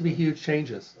don't have to be huge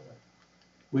changes.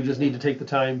 We just need to take the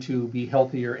time to be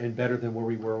healthier and better than where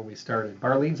we were when we started.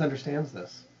 Barleans understands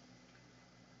this.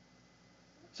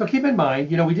 So keep in mind,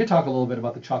 we did talk a little bit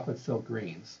about the chocolate silk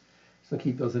greens. So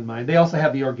keep those in mind. They also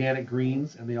have the organic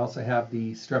greens, and they also have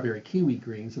the strawberry kiwi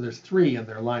greens. So there's 3 in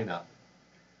their lineup.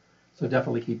 So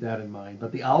definitely keep that in mind.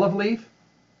 But the olive leaf,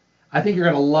 I think you're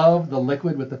going to love the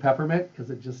liquid with the peppermint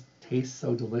because it just tastes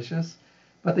so delicious.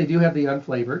 But they do have the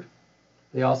unflavored.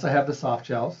 They also have the soft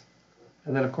gels.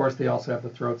 And then, of course, they also have the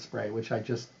throat spray, which I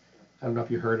don't know if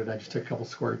you heard it. I just took a couple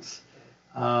squirts.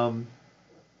 I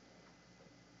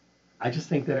just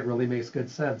think that it really makes good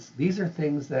sense. These are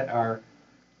things that are,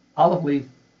 olive leaf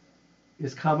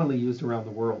is commonly used around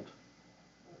the world.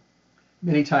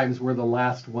 Many times we're the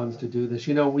last ones to do this.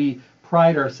 We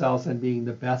pride ourselves on being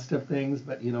the best of things,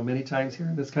 but, many times here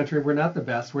in this country, we're not the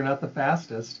best. We're not the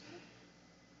fastest.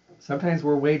 Sometimes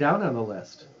we're way down on the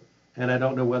list. And I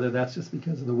don't know whether that's just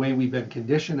because of the way we've been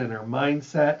conditioned and our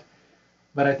mindset.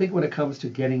 But I think when it comes to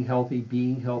getting healthy,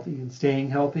 being healthy, and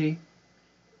staying healthy,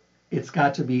 it's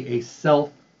got to be a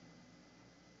self-induced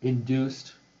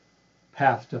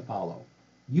path to follow.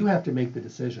 You have to make the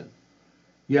decision.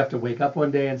 You have to wake up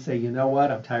one day and say, you know what,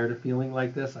 I'm tired of feeling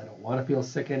like this. I don't want to feel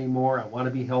sick anymore. I want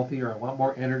to be healthier. I want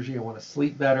more energy. I want to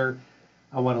sleep better.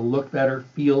 I want to look better,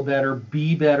 feel better,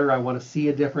 be better. I want to see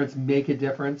a difference, make a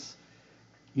difference.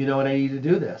 And I need to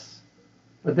do this.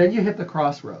 But then you hit the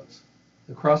crossroads.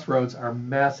 The crossroads are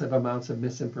massive amounts of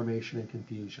misinformation and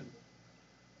confusion.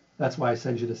 That's why I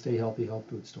send you to Stay Healthy Health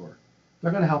Food Store.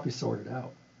 They're going to help you sort it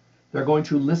out. They're going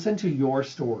to listen to your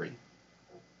story.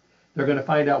 They're going to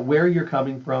find out where you're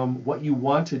coming from, what you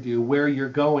want to do, where you're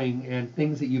going, and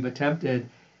things that you've attempted,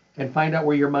 and find out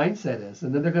where your mindset is.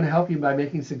 And then they're going to help you by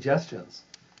making suggestions.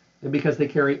 And because they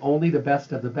carry only the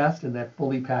best of the best in that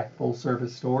fully packed,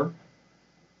 full-service store,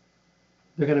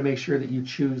 they're going to make sure that you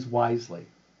choose wisely.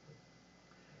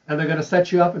 And they're going to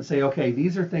set you up and say, okay,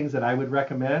 these are things that I would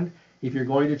recommend. If you're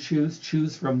going to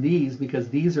choose from these, because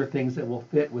these are things that will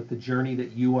fit with the journey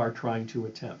that you are trying to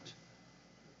attempt.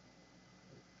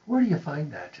 Where do you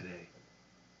find that today?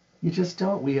 You just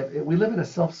don't. We live in a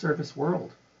self-service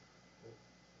world.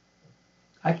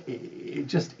 It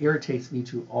just irritates me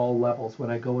to all levels when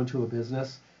I go into a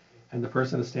business and the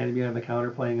person is standing behind the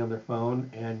counter playing on their phone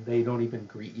and they don't even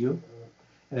greet you.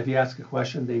 And if you ask a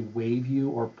question, they wave you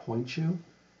or point you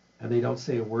and they don't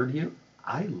say a word to you.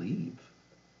 I leave.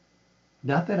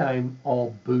 Not that I'm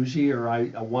all bougie or I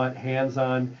want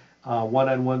hands-on,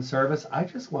 one-on-one service. I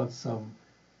just want some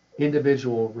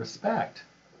individual respect.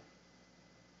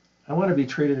 I want to be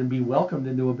treated and be welcomed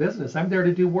into a business. I'm there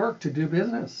to do work, to do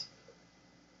business.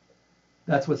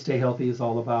 That's what Stay Healthy is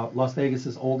all about. Las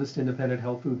Vegas's oldest independent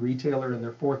health food retailer in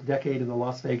their 4th decade in the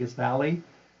Las Vegas Valley.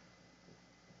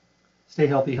 Stay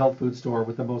Healthy Health Food Store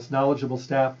with the most knowledgeable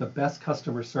staff, the best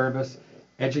customer service,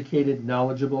 educated,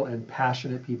 knowledgeable, and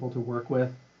passionate people to work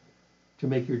with to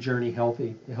make your journey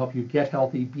healthy, to help you get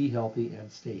healthy, be healthy,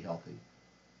 and stay healthy.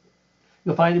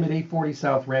 You'll find him at 840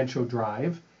 South Rancho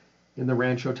Drive in the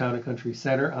Rancho Town and Country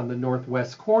Center on the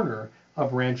northwest corner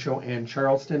of Rancho and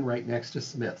Charleston, right next to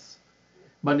Smith's.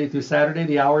 Monday through Saturday,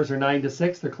 the hours are 9 to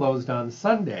 6. They're closed on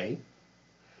Sunday.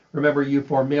 Remember, you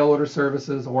for mail order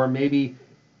services, or maybe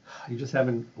you're just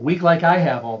having a week like I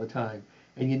have all the time,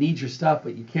 and you need your stuff,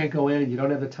 but you can't go in and you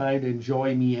don't have the time to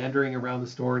enjoy meandering around the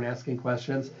store and asking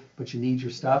questions, but you need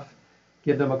your stuff,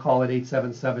 give them a call at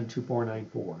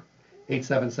 877-2494.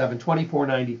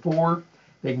 877-2494.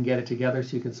 They can get it together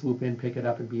so you can swoop in, pick it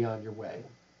up, and be on your way.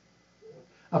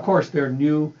 Of course, their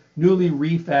newly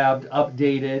refabbed,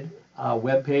 updated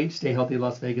webpage,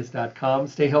 StayHealthyLasVegas.com.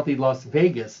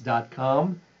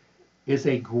 StayHealthyLasVegas.com is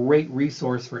a great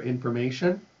resource for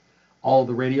information. All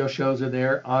the radio shows are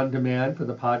there on demand for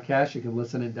the podcast. You can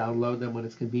listen and download them when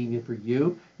it's convenient for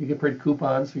you. You can print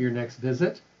coupons for your next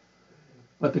visit.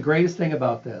 But the greatest thing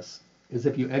about this is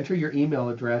if you enter your email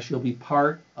address, you'll be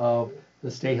part of the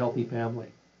Stay Healthy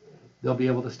family. They'll be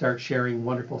able to start sharing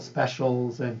wonderful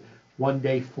specials and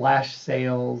one-day flash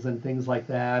sales and things like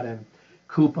that, and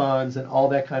coupons and all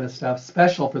that kind of stuff,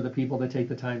 special for the people that take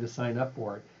the time to sign up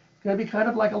for it. It's going to be kind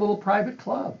of like a little private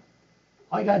club.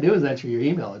 All you got to do is enter your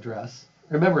email address.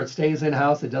 Remember, it stays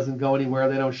in-house. It doesn't go anywhere.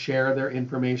 They don't share their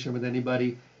information with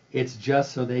anybody. It's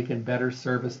just so they can better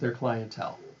service their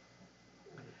clientele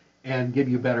and give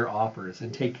you better offers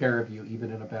and take care of you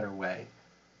even in a better way,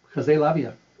 because they love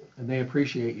you and they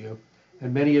appreciate you.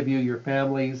 And many of you, your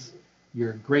families,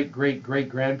 your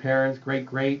great-great-great-grandparents,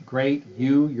 great-great-great,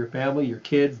 you, your family, your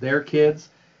kids, their kids,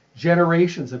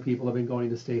 generations of people have been going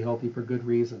to Stay Healthy for good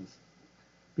reasons,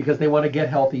 because they want to get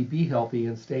healthy, be healthy,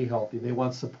 and stay healthy. They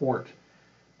want support.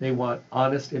 They want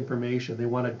honest information. They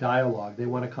want a dialogue. They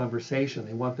want a conversation.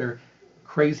 They want their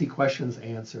crazy questions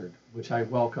answered, which I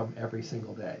welcome every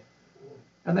single day.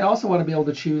 And they also want to be able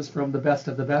to choose from the best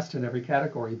of the best in every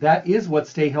category. That is what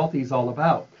Stay Healthy is all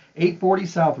about. 840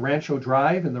 South Rancho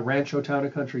Drive in the Rancho Town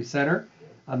and Country Center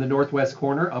on the northwest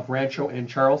corner of Rancho and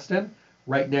Charleston,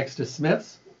 right next to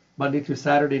Smith's. Monday through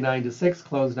Saturday, 9 to 6,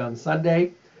 closed on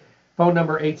Sunday. Phone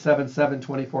number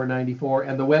 877-2494,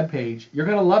 and the webpage. You're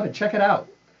going to love it. Check it out.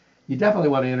 You definitely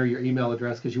want to enter your email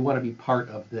address because you want to be part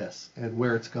of this and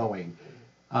where it's going.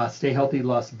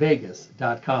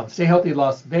 StayHealthyLasVegas.com.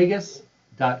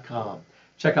 StayHealthyLasVegas.com.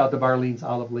 Check out the Barlean's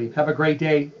Olive Leaf. Have a great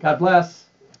day. God bless.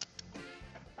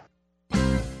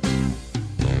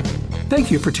 Thank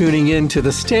you for tuning in to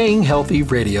the Staying Healthy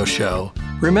Radio Show.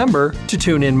 Remember to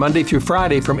tune in Monday through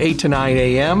Friday from 8 to 9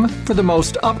 a.m. for the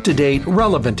most up-to-date,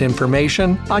 relevant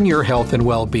information on your health and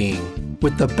well-being,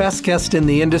 with the best guest in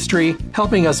the industry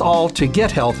helping us all to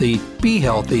get healthy, be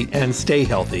healthy, and stay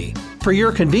healthy. For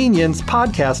your convenience,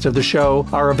 podcasts of the show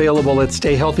are available at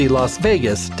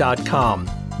StayHealthyLasVegas.com.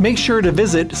 Make sure to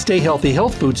visit Stay Healthy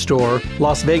Health Food Store,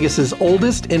 Las Vegas's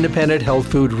oldest independent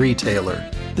health food retailer.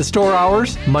 The store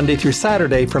hours, Monday through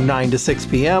Saturday from 9 to 6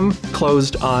 p.m.,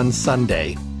 closed on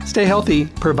Sunday. Stay Healthy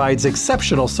provides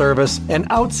exceptional service and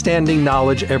outstanding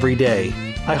knowledge every day.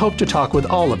 I hope to talk with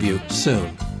all of you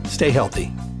soon. Stay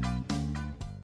healthy.